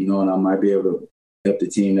DNP, knowing I might be able to help the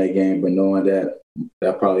team that game, but knowing that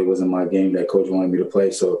probably wasn't my game that coach wanted me to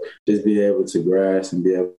play. So just be able to grasp and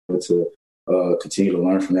be able to continue to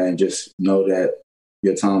learn from that and just know that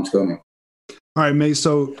your time's coming. All right, May.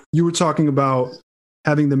 So you were talking about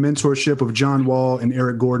having the mentorship of John Wall and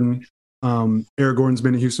Eric Gordon. Eric Gordon's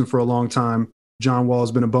been in Houston for a long time. John Wall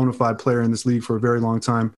has been a bona fide player in this league for a very long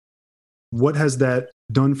time. What has that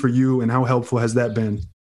done for you and how helpful has that been?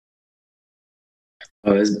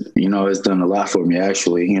 It's done a lot for me,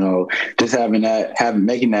 actually. Just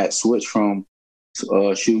making that switch from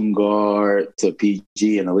shooting guard to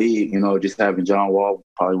PG in the league, just having John Wall,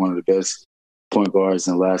 probably one of the best point guards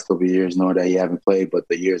in the last couple of years, knowing that he haven't played, but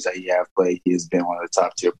the years that he have played, he has been one of the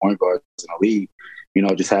top tier point guards in the league.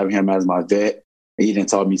 Just having him as my vet, he didn't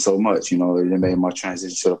taught me so much. It made my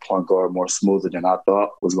transition to the point guard more smoother than I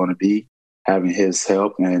thought was going to be. Having his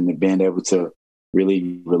help and being able to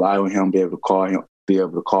really rely on him, be able to call him, be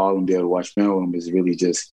able to watch film with him is really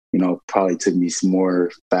just, probably took me some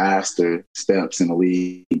more faster steps in the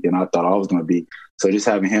league than I thought I was going to be. So just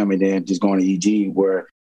having him and then just going to EG where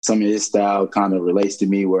some of his style kind of relates to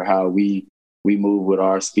me, where how we move with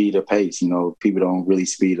our speed of pace. People don't really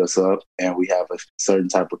speed us up and we have a certain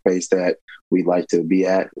type of pace that we like to be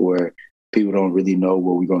at where people don't really know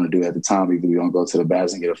what we're going to do at the time. Either we're going to go to the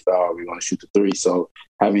basket and get a foul or we're going to shoot the three. So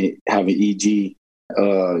having EG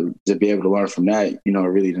to be able to learn from that,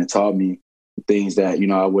 really didn't taught me things that,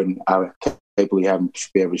 I capably haven't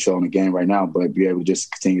been able to show in the game right now, but be able to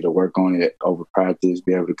just continue to work on it over practice,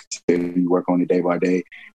 be able to continue to work on it day by day.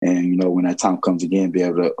 And, when that time comes again, be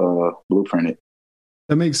able to blueprint it.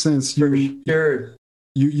 That makes sense. Sure.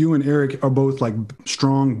 You and Eric are both like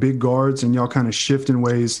strong, big guards, and y'all kind of shift in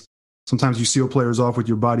ways. Sometimes you seal players off with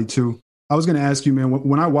your body too. I was going to ask you, man,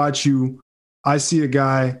 when I watch you, I see a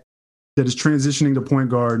guy that is transitioning to point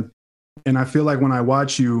guard. And I feel like when I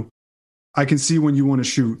watch you, I can see when you want to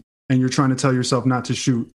shoot and you're trying to tell yourself not to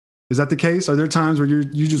shoot. Is that the case? Are there times where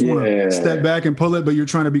you just want to step back and pull it, but you're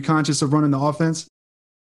trying to be conscious of running the offense?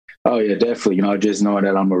 Oh, yeah, definitely. Just knowing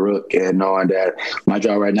that I'm a rook and knowing that my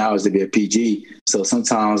job right now is to be a PG. So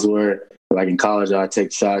sometimes where, like in college, I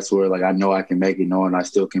take shots where like I know I can make it, knowing I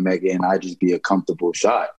still can make it, and I just be a comfortable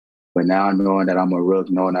shot. But now knowing that I'm a rook,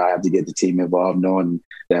 knowing that I have to get the team involved, knowing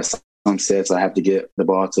that some sets I have to get the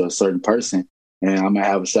ball to a certain person, and I might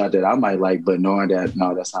have a shot that I might like, but knowing that,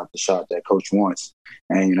 no, that's not the shot that coach wants.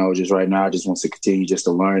 And, just right now, I just want to continue just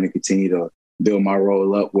to learn and continue to build my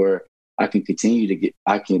role up where I can continue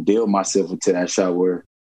I can build myself into that shot where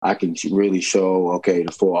I can really show, okay,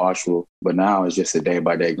 the full arsenal. But now it's just a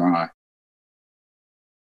day-by-day grind.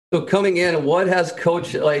 So coming in, what has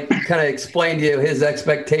coach kind of explained to you his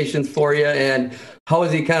expectations for you, and how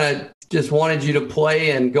has he kind of just wanted you to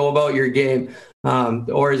play and go about your game?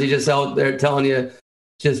 Or is he just out there telling you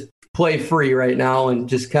just play free right now and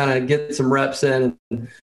just kind of get some reps in?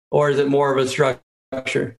 Or is it more of a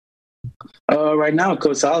structure? Right now,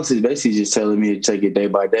 Coach Salas is basically just telling me to take it day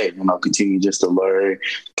by day. Continue just to learn,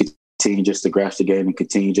 continue just to grasp the game, and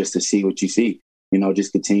continue just to see what you see.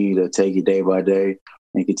 Just continue to take it day by day.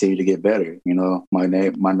 and continue to get better. You know, my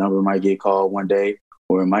number might get called one day,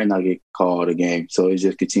 or it might not get called a game. So it's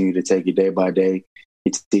just continue to take it day by day,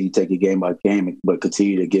 continue to take it game by game, but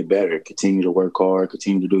continue to get better, continue to work hard,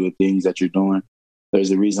 continue to do the things that you're doing.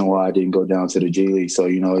 There's a reason why I didn't go down to the G League. So,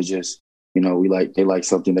 you know, it's just, you know, they like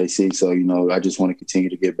something they see. So, you know, I just want to continue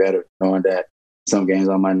to get better, knowing that some games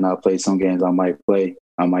I might not play, some games I might play.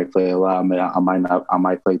 I might play a lot. I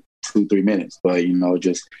might play 2-3 minutes, but, you know,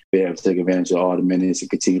 just be able to take advantage of all the minutes and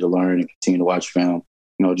continue to learn and continue to watch film,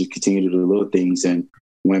 you know, just continue to do little things. And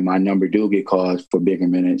when my number do get called for bigger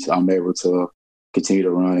minutes, I'm able to continue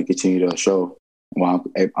to run and continue to show while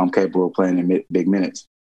I'm capable of playing in big minutes.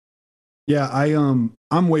 Yeah,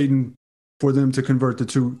 I'm waiting for them to convert the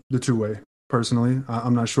two-way. Personally,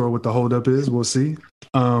 I'm not sure what the holdup is. We'll see.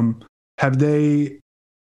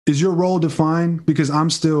 Is your role defined? Because a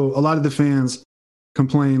lot of the fans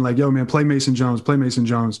complain like, yo, man, play Mason Jones. And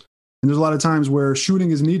there's a lot of times where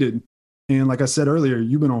shooting is needed. And like I said earlier,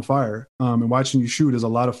 you've been on fire, and watching you shoot is a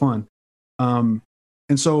lot of fun. And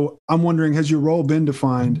so I'm wondering, has your role been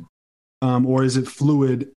defined, or is it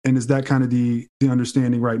fluid? And is that kind of the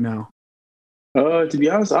understanding right now? To be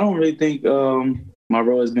honest, I don't really think my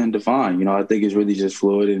role has been defined. You know, I think it's really just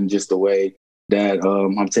fluid and just the way that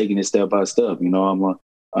I'm taking it step by step. You know, I'm an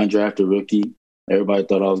undrafted rookie. Everybody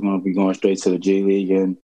thought I was going to be going straight to the G League,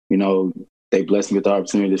 and, you know, they blessed me with the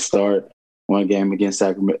opportunity to start one game against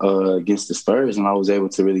the Spurs, and I was able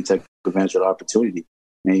to really take advantage of the opportunity.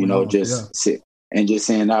 And, you know, sit and just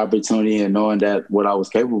seeing the opportunity and knowing that what I was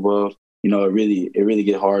capable of, you know, it really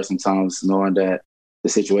get hard sometimes, knowing that the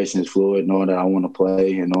situation is fluid, knowing that I want to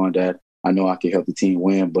play, and knowing that I know I can help the team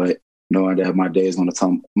win, but knowing that my day is going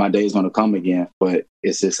to come again. But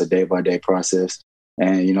it's just a day by day process.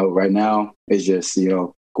 And, you know, right now it's just, you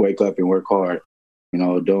know, wake up and work hard. You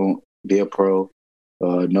know, don't be a pro.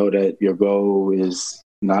 Know that your goal is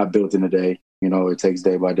not built in a day. You know, it takes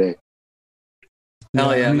day by day.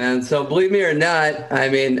 Hell yeah, man. So believe me or not, I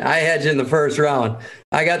mean, I had you in the first round.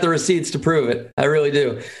 I got the receipts to prove it. I really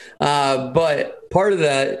do. But part of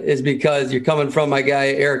that is because you're coming from my guy,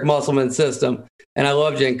 Eric Musselman's system. And I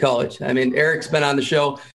loved you in college. I mean, Eric's been on the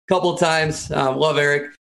show a couple of times. Love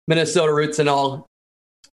Eric, Minnesota roots and all.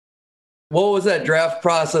 What was that draft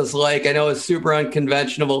process like? I know it's super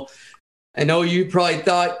unconventional. I know you probably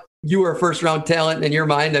thought you were a first round talent in your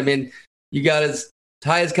mind. I mean, you got as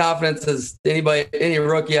high as confidence as any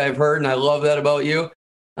rookie I've heard, and I love that about you.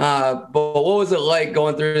 But what was it like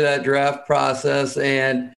going through that draft process,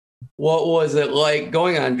 and what was it like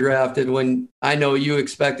going undrafted when I know you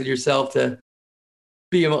expected yourself to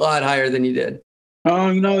be a lot higher than you did?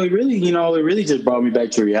 It really just brought me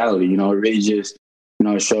back to reality. You know, it really just, you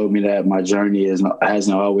know, showed me that my journey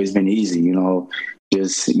hasn't always been easy. You know,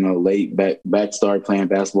 just, you know, late back started playing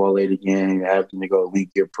basketball late again, having to go link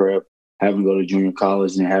year prep, having to go to junior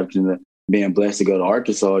college, and having to being blessed to go to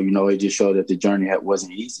Arkansas. You know, it just showed that the journey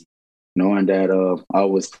wasn't easy. Knowing that I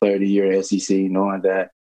was player of the year at SEC, knowing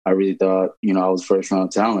that I really thought, you know, I was first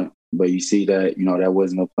round talent, but you see that, you know, that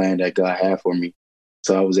wasn't a plan that God had for me.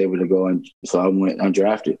 So I was able to go, and so I went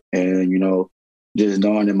undrafted. And, you know, just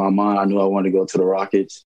knowing in my mind, I knew I wanted to go to the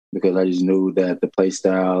Rockets because I just knew that the play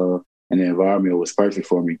style and the environment was perfect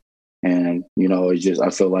for me. And, you know, I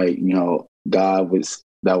feel like, you know, that was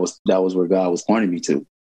where God was pointing me to.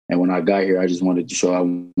 And when I got here, I just wanted to show I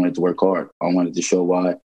wanted to work hard. I wanted to show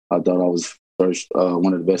why I thought I was first,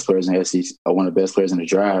 one of the best players in the SEC, one of the best players in the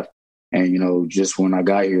draft. And, you know, just when I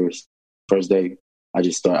got here, first day, I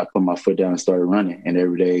put my foot down and started running. And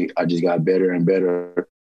every day I just got better and better,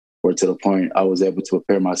 or to the point I was able to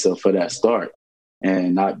prepare myself for that start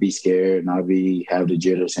and not be scared, have the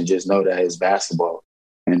jitters, and just know that it's basketball.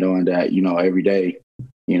 And knowing that, you know, every day,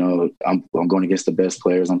 you know, I'm going against the best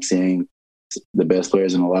players. I'm seeing the best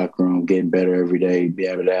players in the locker room, getting better every day, be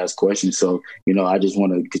able to ask questions. So, you know, I just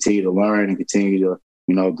want to continue to learn and continue to,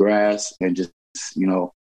 you know, grasp and just, you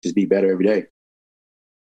know, just be better every day.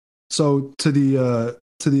 So to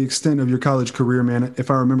the extent of your college career, man, if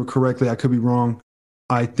I remember correctly, I could be wrong,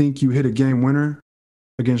 I think you hit a game winner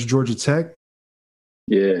against Georgia Tech.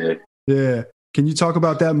 Yeah. Yeah. Can you talk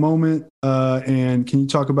about that moment? And can you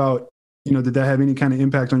talk about, you know, did that have any kind of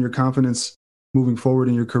impact on your confidence moving forward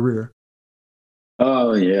in your career?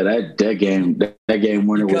 Oh yeah, that game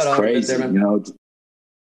winner was crazy. You know,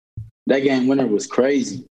 that game winner was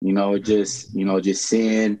crazy. You know, just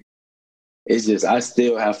seeing. It's just, I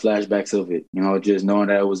still have flashbacks of it, you know, just knowing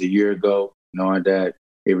that it was a year ago, knowing that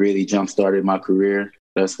it really jump-started my career.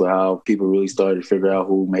 That's how people really started to figure out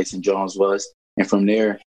who Mason Jones was. And from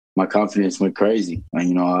there, my confidence went crazy. And,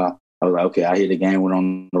 you know, I was like, okay, I hit a game, went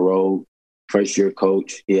on the road, first-year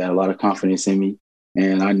coach. He had a lot of confidence in me.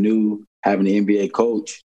 And I knew having an NBA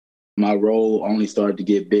coach, my role only started to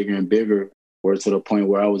get bigger and bigger, where to the point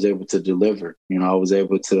where I was able to deliver. You know, I was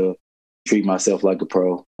able to treat myself like a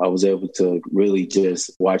pro. I was able to really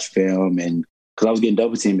just watch film, and because I was getting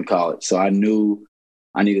double teamed in college. So I knew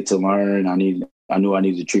I needed to learn. I knew I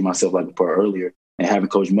needed to treat myself like a pro earlier. And having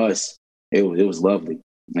Coach Muss, it was lovely.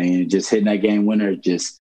 And just hitting that game winner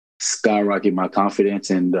just skyrocketed my confidence.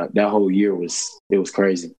 And that whole year was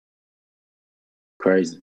crazy.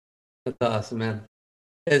 Crazy. That's awesome, man.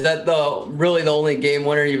 Is that really the only game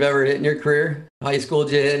winner you've ever hit in your career? High school,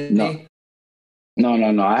 did you hit any?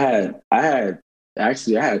 No. I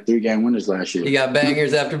had 3 game winners last year. You got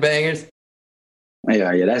bangers after bangers?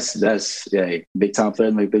 Yeah. That's big time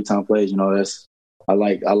players make big time plays. You know, I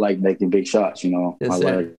like making big shots. You know, Yes,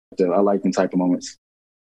 I like them type of moments.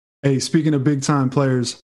 Hey, speaking of big time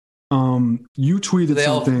players, you tweeted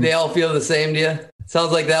something. They all feel the same to you?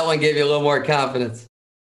 Sounds like that one gave you a little more confidence.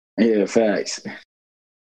 Yeah, facts.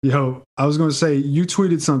 Yo, I was going to say, you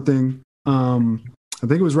tweeted something. I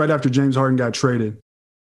think it was right after James Harden got traded.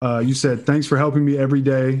 You said, "Thanks for helping me every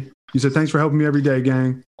day." You said, "Thanks for helping me every day,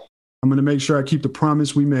 gang. I'm going to make sure I keep the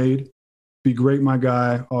promise we made. Be great, my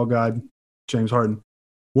guy. All God, James Harden."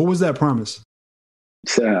 What was that promise?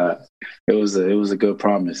 It was a good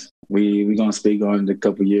promise. We gonna speak on it a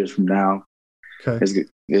couple years from now. Okay.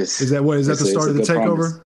 Is that the start of the takeover?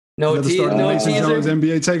 Promise. No Mason Jones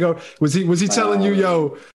NBA takeover. Was he telling you,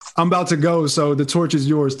 "Yo, I'm about to go, so the torch is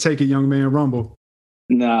yours. Take it, young man, rumble"?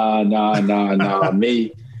 No.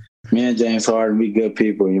 Me and James Harden, we good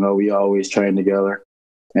people. You know, we always train together,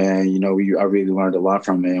 and you know, I really learned a lot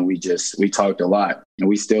from him. We talked a lot, and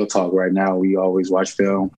we still talk right now. We always watch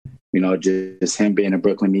film. You know, just him being in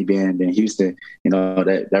Brooklyn, me being in Houston. You know,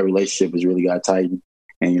 that relationship has really got tight.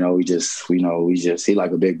 And you know, he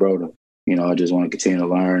like a big brother. You know, I just want to continue to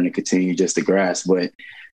learn and continue just to grasp. But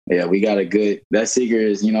yeah, we got that secret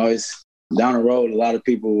is, you know, it's down the road. A lot of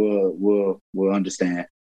people will understand.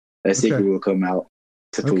 That secret will come out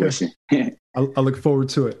to fruition. I look forward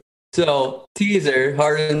to it. So, teaser,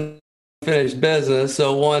 Harden finished business.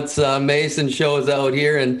 So once Mason shows out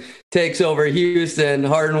here and takes over Houston,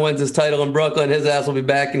 Harden wins his title in Brooklyn, his ass will be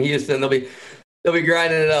back in Houston. They'll be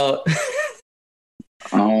grinding it out.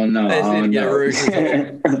 Oh no! I just need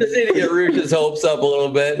to get Roosh's hopes up a little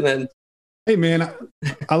bit, and then. Hey man,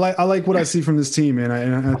 I like what I see from this team, man.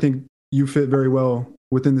 And I think you fit very well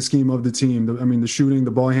within the scheme of the team. I mean, the shooting,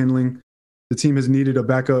 the ball handling. The team has needed a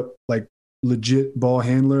backup, like legit ball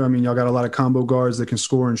handler. I mean, y'all got a lot of combo guards that can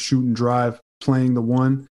score and shoot and drive, playing the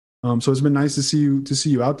one. So it's been nice to see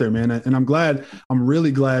you out there, man. And I'm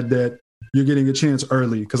really glad that you're getting a chance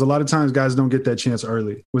early, because a lot of times guys don't get that chance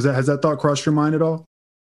early. Has that thought crossed your mind at all?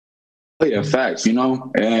 Yeah, facts, you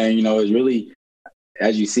know, and, you know, it's really,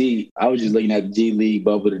 as you see, I was just looking at the G League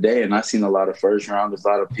bubble today, and I seen a lot of first rounders, a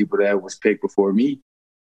lot of people that was picked before me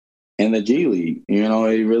in the G League. You know,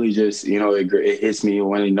 it really just, you know, it hits me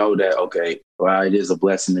when you know that, okay, well, it is a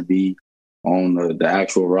blessing to be on the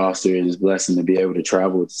actual roster. It is a blessing to be able to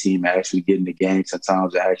travel with the team, actually get in the game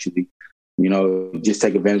sometimes, actually, you know, just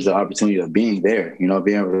take advantage of the opportunity of being there, you know,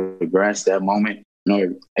 being able to grasp that moment. You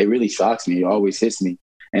know, it really shocks me. It always hits me.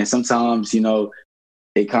 And sometimes, you know,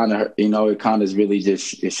 it kind of really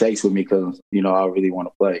just, it shakes with me because, you know, I really want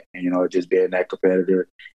to play. And, you know, just being that competitor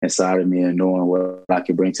inside of me and knowing what I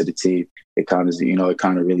can bring to the team, it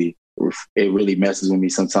really messes with me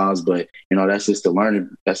sometimes. But, you know, that's just the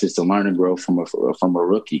learning growth from a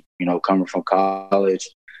rookie, you know, coming from college,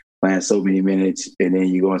 playing so many minutes, and then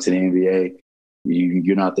you go into the NBA,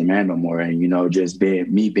 you're not the man no more. And, you know, just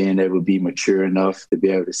being able to be mature enough to be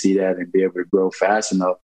able to see that and be able to grow fast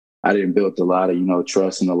enough. I didn't build a lot of, you know,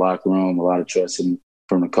 trust in the locker room, a lot of trust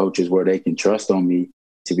from the coaches where they can trust on me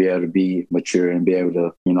to be able to be mature and be able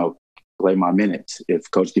to, you know, play my minutes. If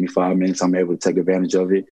coach give me 5 minutes, I'm able to take advantage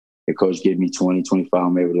of it. If coach give me 20, 25,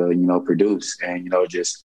 I'm able to, you know, produce. And, you know,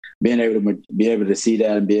 just being able to see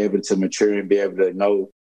that and be able to mature and be able to know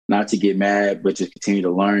not to get mad, but just continue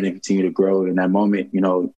to learn and continue to grow in that moment. You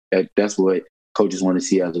know, that's what coaches want to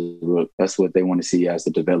see that's what they want to see as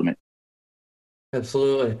the development.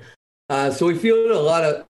 Absolutely. So we fielded a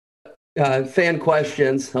lot of fan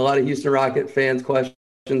questions, a lot of Houston Rocket fans questions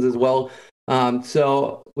as well.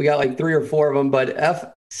 So we got like 3 or 4 of them, but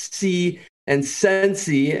FC and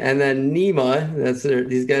Sensi and then Nima, that's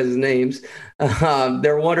these guys' names.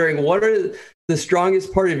 They're wondering, what are the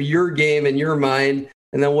strongest part of your game in your mind?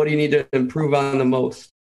 And then what do you need to improve on the most?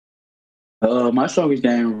 My strongest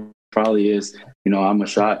game probably is, you know, I'm a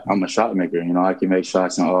shot maker. You know, I can make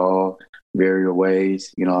shots in all various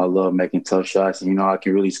ways. You know, I love making tough shots, and, you know, I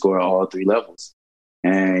can really score at all 3 levels.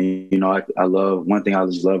 And, you know, I love, one thing I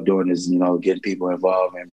just love doing is, you know, getting people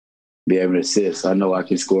involved and be able to assist. I know I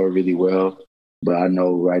can score really well, but I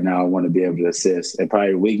know right now I want to be able to assist. And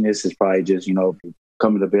probably the weakness is probably just, you know,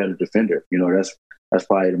 becoming a better defender. You know, that's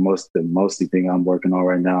probably the mostly thing I'm working on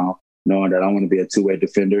right now, knowing that I want to be a two-way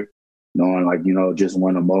defender, knowing like, you know, just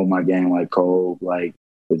want to mold my game like Cole, like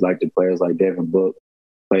with like the players like Devin Book,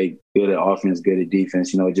 play good at offense, good at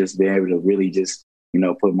defense, you know, just being able to really just, you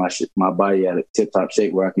know, put my body at a tip-top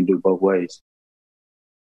shape where I can do both ways.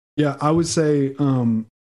 Yeah, I would say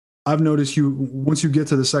I've noticed you, once you get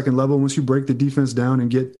to the second level, once you break the defense down and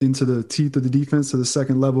get into the teeth of the defense to the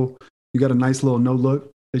second level, you got a nice little no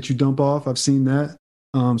look that you dump off. I've seen that.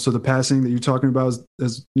 So the passing that you're talking about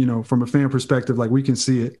is, you know, from a fan perspective, like we can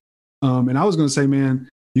see it. And I was going to say, man,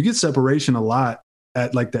 you get separation a lot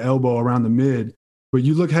at like the elbow around the mid, but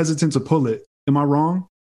you look hesitant to pull it. Am I wrong?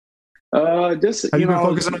 Have you been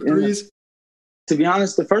focusing on threes? To be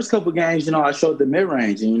honest, the first couple of games, you know, I showed the mid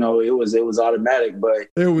range, and you know, it was automatic. But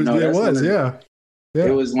it was, you know,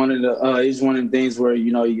 it was one of the things where,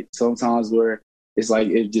 you know, sometimes where it's like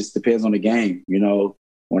it just depends on the game. You know,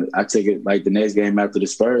 when I took it like the next game after the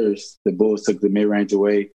Spurs, the Bulls took the mid range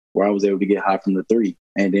away, where I was able to get high from the three,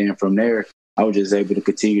 and then from there, I was just able to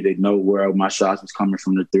continue to know where my shots was coming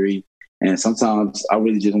from the three. And sometimes I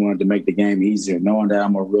really just wanted to make the game easier, knowing that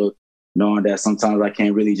I'm a rook, knowing that sometimes I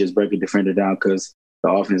can't really just break a defender down because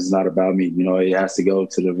the offense is not about me. You know, it has to go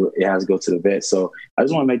to the vets. So I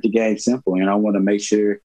just want to make the game simple, and I want to make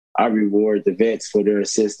sure I reward the vets for their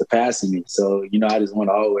assist to passing me. So, you know, I just want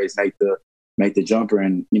to always make the jumper,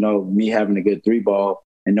 and, you know, me having a good three ball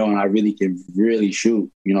and knowing I really can really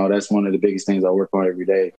shoot. You know, that's one of the biggest things I work on every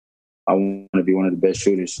day. I want to be one of the best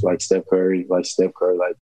shooters, like Steph Curry, like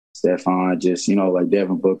Stephon, just, you know, like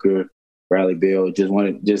Devin Booker, Bradley Beal,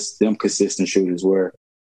 just them consistent shooters where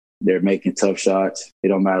they're making tough shots. It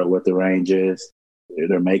don't matter what the range is,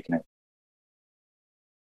 they're making it.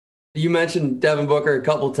 You mentioned Devin Booker a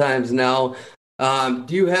couple times now.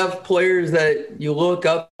 Do you have players that you look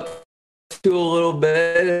up to a little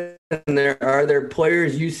bit, and are there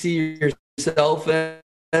players you see yourself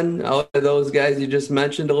in out of those guys you just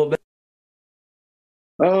mentioned a little bit?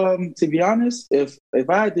 To be honest, if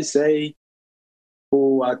I had to say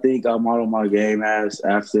who I think I model my game as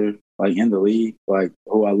after, like in the league, like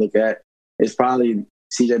who I look at, it's probably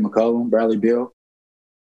CJ McCollum, Bradley Beal.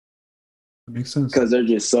 That makes sense. Because they're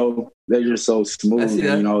just so smooth. And,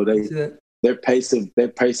 you know, their pace of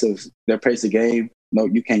game, no,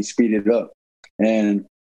 you can't speed it up. And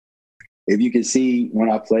if you can see when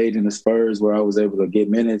I played in the Spurs where I was able to get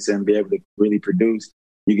minutes and be able to really produce,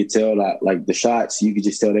 you could tell that, like, the shots, you could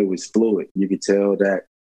just tell they was fluid. You could tell that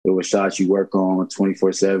it was shots you work on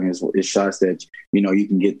 24/7. It's shots that, you know, you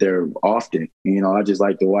can get there often. You know, I just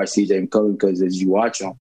like to watch CJ McCollum because as you watch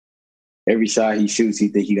him, every shot he shoots, he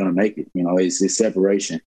think he's gonna make it. You know, it's his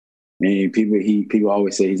separation. I mean, people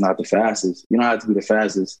always say he's not the fastest. You don't have to be the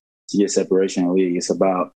fastest to get separation in the league. It's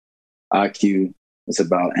about IQ. It's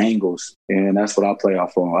about angles, and that's what I play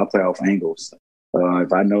off on. I play off angles.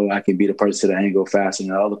 If I know I can beat a person to the angle faster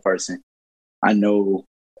than the other person, I know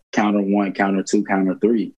counter one, counter two, counter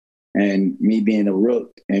three. And me being a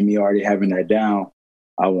rook and me already having that down,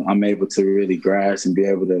 I'm able to really grasp and be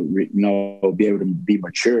able to, be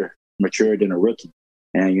mature than a rookie.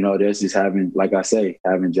 And, you know, there's just having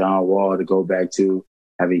John Wall to go back to,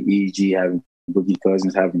 having EG, having Boogie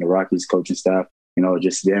Cousins, having the Rockets coaching staff, you know,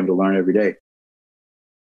 just be able to learn every day.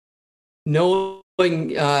 Knowing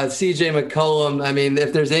CJ McCollum, I mean,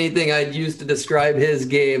 if there's anything I'd use to describe his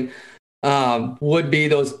game, would be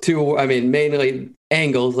those two, I mean, mainly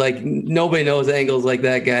angles. Like, nobody knows angles like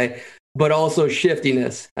that guy, but also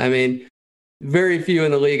shiftiness. I mean, very few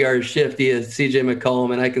in the league are as shifty as CJ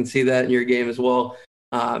McCollum, and I can see that in your game as well.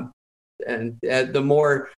 And the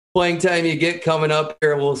more playing time you get coming up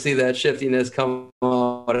here, we'll see that shiftiness come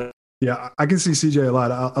out. Yeah, I can see CJ a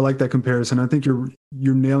lot. I like that comparison. I think you're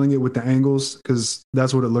nailing it with the angles because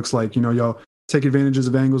that's what it looks like. You know, y'all take advantages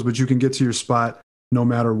of angles, but you can get to your spot no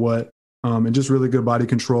matter what. And just really good body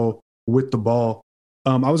control with the ball.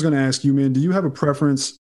 I was going to ask you, man, do you have a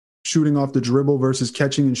preference shooting off the dribble versus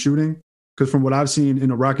catching and shooting? Because from what I've seen in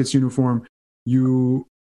a Rockets uniform, you're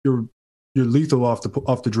lethal off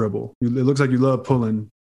the dribble. It looks like you love pulling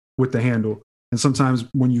with the handle. And sometimes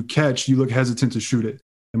when you catch, you look hesitant to shoot it.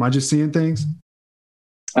 Am I just seeing things?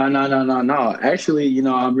 No. Actually, you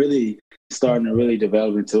know, I'm really starting to really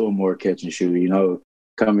develop into a more catch and shoot. You know,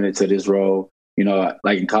 coming into this role, you know,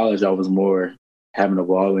 like in college, I was more having the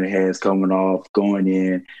ball in hands, coming off, going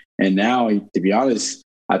in. And now, to be honest,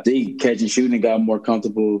 I think catch and shooting got more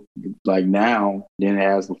comfortable like now than it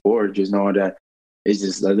has before, just knowing that It's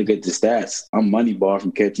just, I look at the stats. I'm money ball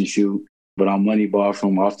from catch and shoot, but I'm money ball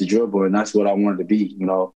from off the dribble, and that's what I wanted to be. You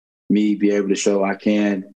know, me be able to show I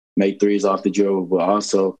can make threes off the dribble, but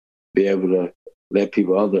also be able to let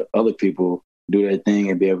other people do their thing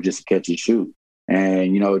and be able just to catch and shoot.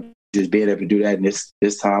 And, you know, just being able to do that in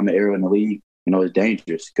this time and era in the league, you know, is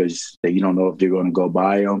dangerous because you don't know if they're going to go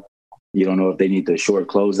by them. You don't know if they need the short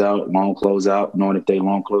closeout, long closeout. Knowing if they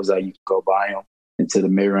long closeout, you can go by them into the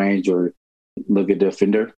mid-range or look at the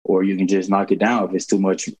defender, or you can just knock it down if it's too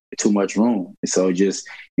much room. And so just,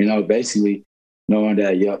 you know, basically knowing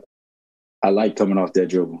that, yep, I like coming off that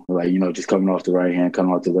dribble. Like, you know, just coming off the right hand,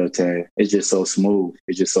 coming off the left hand. It's just so smooth.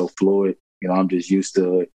 It's just so fluid. You know, I'm just used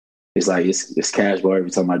to it. It's like it's cash ball every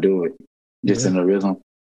time I do it. Just in the rhythm.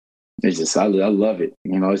 It's just, I love it.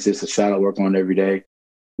 You know, it's just a shot I work on every day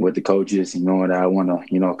with the coaches and knowing that I want to,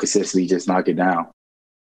 you know, consistently just knock it down.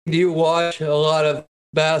 Do you watch a lot of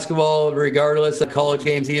basketball regardless of college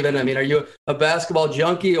games even? I mean, are you a basketball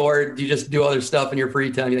junkie or do you just do other stuff in your free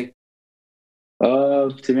time, you think?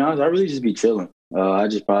 To be honest, I really just be chilling. I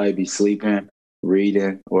just probably be sleeping,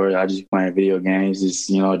 reading, or I just playing video games, just,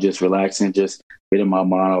 you know, just relaxing, just getting my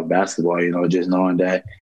mind off basketball, you know, just knowing that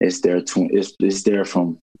it's there it's there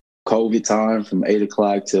from COVID time, from 8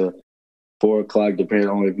 o'clock to 4 o'clock, depending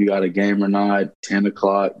on if you got a game or not, 10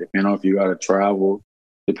 o'clock, depending on if you got to travel,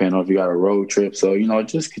 depending on if you got a road trip. So, you know,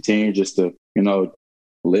 just continue just to, you know,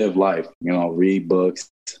 live life, you know, read books,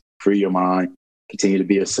 free your mind, continue to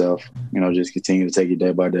be yourself, you know, just continue to take it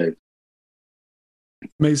day by day.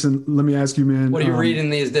 Mason, let me ask you, man. What are you reading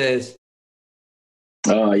these days?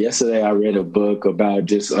 Yesterday I read a book about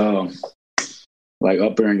just like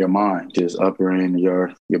uppering your mind, just uppering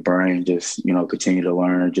your brain, just, you know, continue to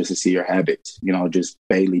learn, just to see your habits, you know, just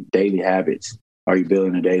daily habits. Are you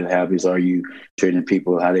building the daily habits? Are you treating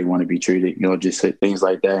people how they want to be treated? You know, just things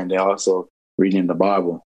like that. And then also reading the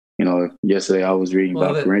Bible. You know, yesterday I was reading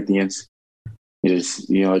about Corinthians. Just,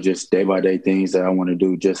 you know, just day by day things that I want to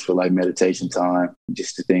do just for like meditation time,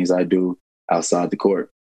 just the things I do outside the court.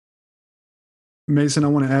 Mason, I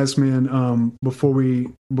want to ask, man, before we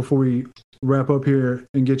wrap up here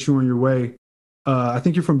and get you on your way, I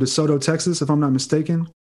think you're from DeSoto, Texas, if I'm not mistaken.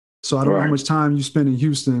 So I don't know how much time you spend in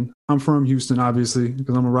Houston. I'm from Houston, obviously,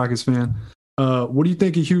 because I'm a Rockets fan. What do you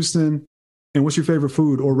think of Houston, and what's your favorite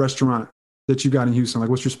food or restaurant that you got in Houston? Like,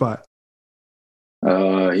 what's your spot?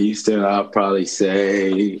 Houston, I'll probably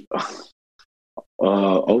say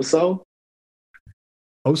Oso.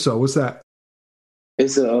 Oso, what's that?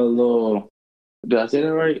 It's a little, did I say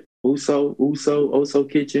that right? Oso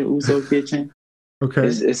Kitchen. Okay.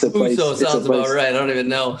 It's a place. Uso sounds about right. I don't even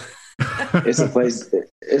know. It's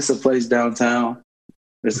a place downtown.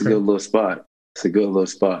 It's a good little spot.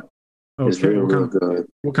 Okay. It's real good.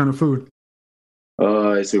 What kind of food?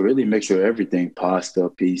 It's a really mixture of everything: pasta,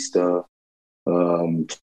 pizza,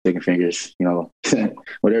 chicken fingers. You know,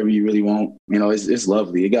 whatever you really want. You know, it's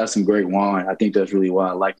lovely. It got some great wine. I think that's really why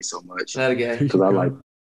I like it so much. Because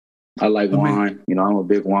I like wine. You know, I'm a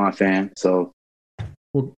big wine fan. So,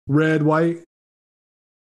 red, white.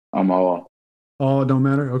 I'm all. All don't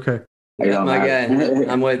matter. Okay. Yeah, my guy.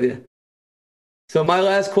 I'm with you. So my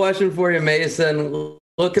last question for you, Mason,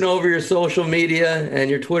 looking over your social media and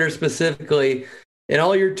your Twitter specifically, and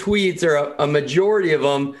all your tweets, are a majority of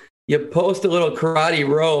them, you post a little karate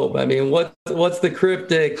robe. I mean, what's the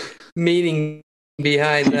cryptic meaning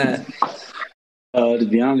behind that? To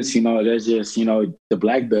be honest, you know, that's just, you know, the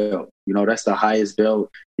black belt. You know, that's the highest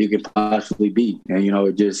belt you can possibly be. And, you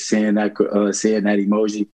know, just seeing that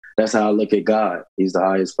emoji, that's how I look at God. He's the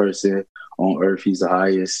highest person on earth. He's the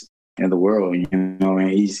highest in the world, you know, and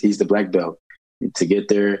he's the black belt. To get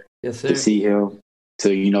there, to see him,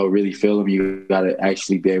 to, you know, really feel him, you got to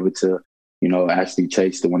actually be able to, you know, actually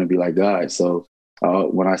chase to want to be like God. So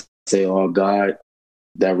when I say all God,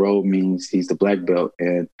 that robe means he's the black belt,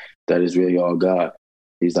 and that is really all God.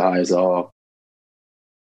 He's the highest of all.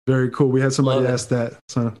 Very cool. We had somebody ask that.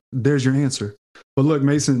 So there's your answer. But look,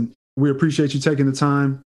 Mason, we appreciate you taking the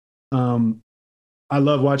time. I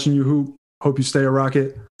love watching you hoop. Hope you stay a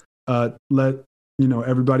Rocket. Let, you know,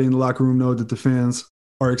 everybody in the locker room know that the fans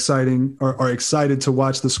are excited to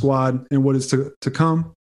watch the squad and what is to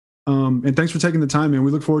come. And thanks for taking the time, man.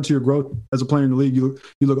 We look forward to your growth as a player in the league. You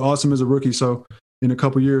look awesome as a rookie. So in a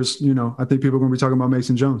couple years, you know, I think people are going to be talking about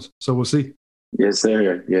Mason Jones. So we'll see. Yes,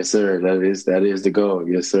 sir. Yes, sir. That is the goal.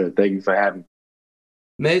 Yes, sir. Thank you for having me.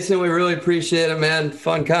 Mason, we really appreciate it, man.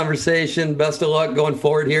 Fun conversation. Best of luck going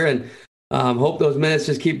forward here, and hope those minutes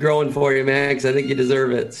just keep growing for you, man, because I think you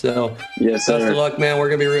deserve it. So, yes, sir. Best of luck, man. We're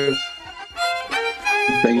going to be rooting.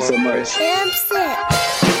 Thank you so much. I'm sick.